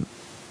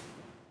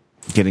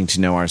 Getting to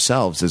know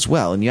ourselves as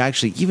well. And you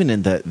actually, even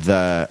in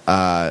the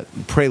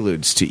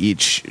preludes to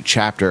each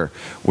chapter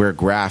where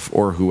Graf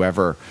or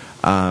whoever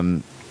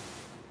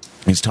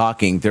is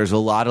talking, there's a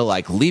lot of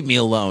like, leave me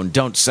alone,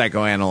 don't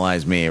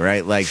psychoanalyze me,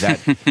 right? Like that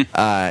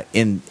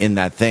in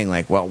that thing,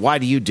 like, well, why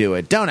do you do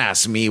it? Don't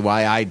ask me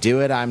why I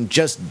do it, I'm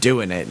just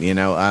doing it,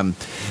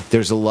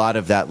 there's a lot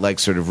of that, like,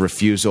 sort of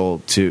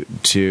refusal to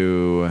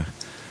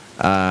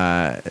go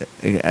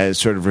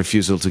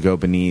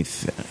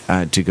beneath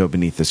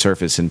the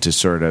surface and to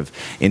sort of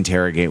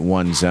interrogate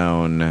one's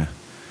own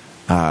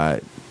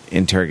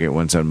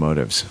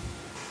motives.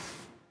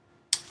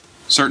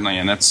 Certainly,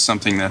 and that's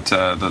something that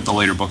the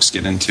later books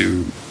get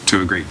into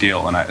a great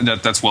deal, and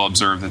that's well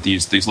observed, that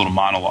these little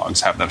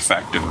monologues have that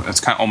effect. It's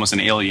kind of almost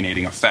an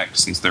alienating effect,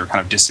 since they're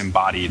kind of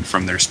disembodied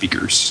from their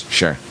speakers.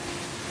 Sure.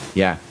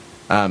 Yeah.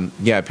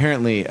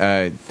 Apparently,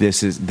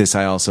 this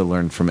I also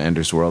learned from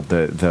Ender's World,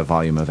 the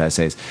volume of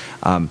essays.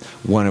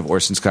 One of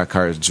Orson Scott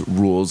Card's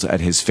rules at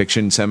his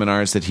fiction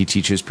seminars that he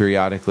teaches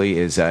periodically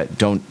is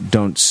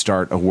don't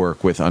start a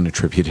work with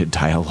unattributed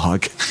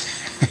dialogue.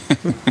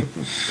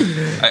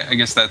 I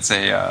guess that's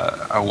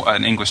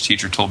an English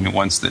teacher told me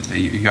once that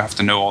you have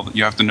to know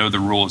the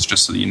rules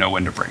just so that you know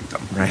when to break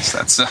them. Right.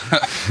 That's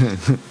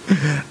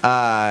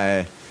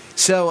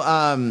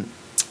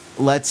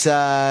Let's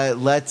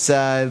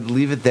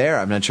leave it there.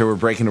 I'm not sure we're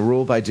breaking a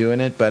rule by doing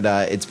it, but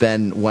it's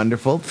been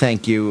wonderful.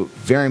 Thank you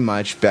very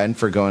much, Ben,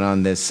 for going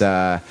on this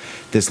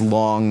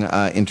long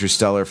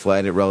interstellar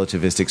flight at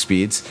relativistic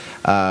speeds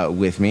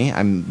with me.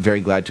 I'm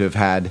very glad to have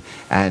had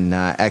an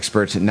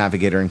expert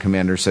navigator and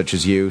commander such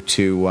as you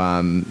to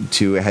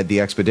head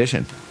the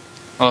expedition.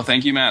 Well,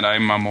 thank you, Matt.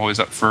 I'm always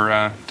up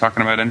for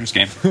talking about Ender's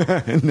Game.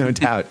 No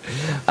doubt.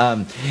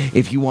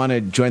 If you want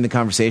to join the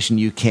conversation,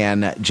 you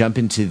can jump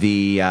into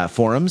the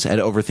forums at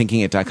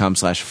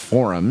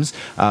overthinkingit.com/forums,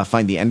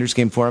 find the Ender's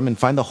Game forum, and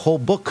find the whole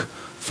book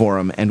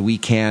forum, and we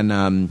can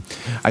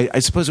I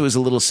suppose it was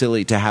a little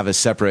silly to have a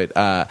separate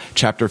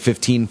chapter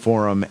 15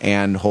 forum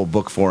and whole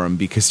book forum,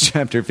 because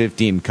chapter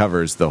 15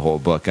 covers the whole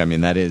book. I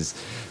mean, that is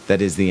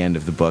the end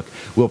of the book.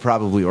 We'll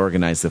probably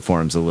organize the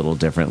forums a little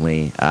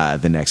differently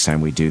the next time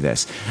we do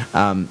this.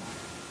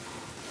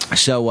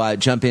 So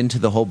jump into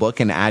the whole book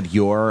and add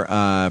your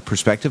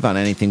perspective on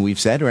anything we've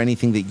said or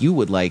anything that you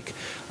would like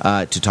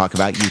to talk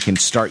about. You can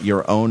start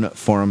your own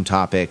forum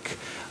topic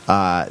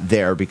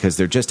there, because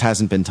there just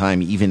hasn't been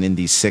time, even in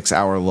these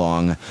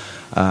 6-hour-long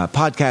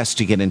podcasts,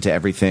 to get into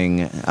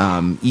everything,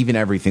 even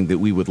everything that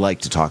we would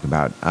like to talk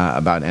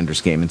about Ender's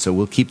Game. And so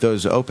we'll keep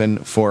those open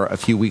for a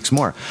few weeks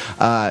more.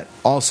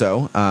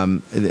 Also,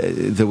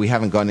 though we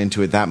haven't gone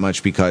into it that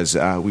much, because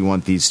we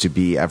want these to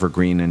be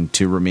evergreen and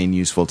to remain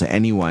useful to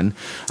anyone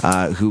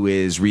who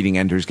is reading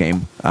Ender's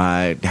Game,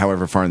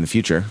 however far in the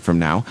future from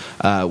now,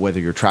 whether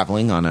you're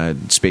traveling on a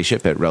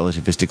spaceship at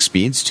relativistic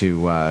speeds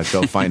to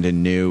go find a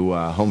new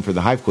home for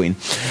the Hive Queen,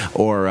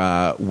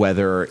 or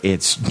whether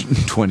it's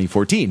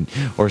 2014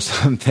 or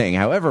something,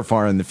 however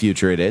far in the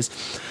future it is.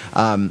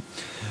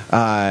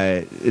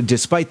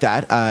 Despite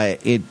that,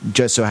 it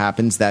just so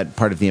happens that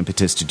part of the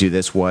impetus to do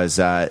this was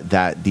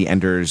that the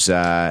Ender's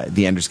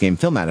Game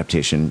film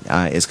adaptation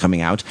is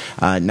coming out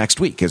next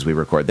week as we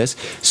record this.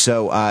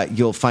 So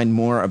you'll find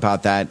more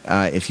about that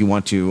if you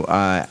want to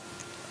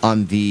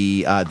on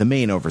the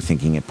main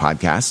Overthinking It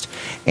podcast.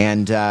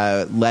 And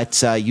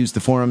let's use the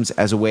forums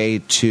as a way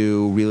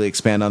to really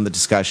expand on the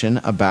discussion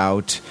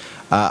about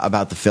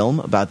the film,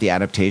 about the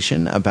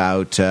adaptation,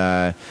 about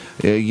the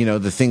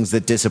things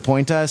that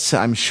disappoint us.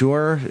 I'm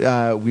sure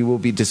we will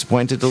be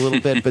disappointed a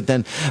little bit, but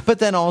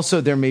then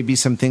also there may be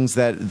some things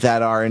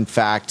that are in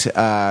fact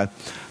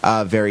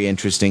very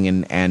interesting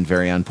and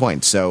very on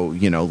point. So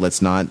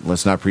let's not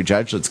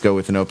prejudge. Let's go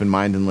with an open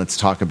mind, and let's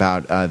talk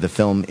about the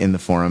film in the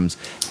forums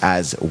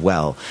as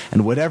well.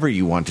 And whatever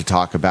you want to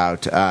talk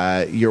about,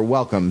 you're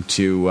welcome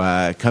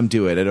to come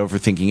do it at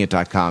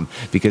overthinkingit.com,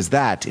 because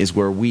that is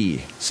where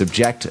we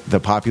subject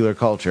the popular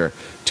culture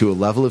to a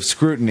level of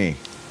scrutiny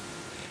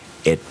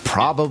it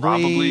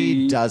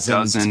probably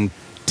doesn't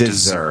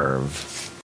deserve.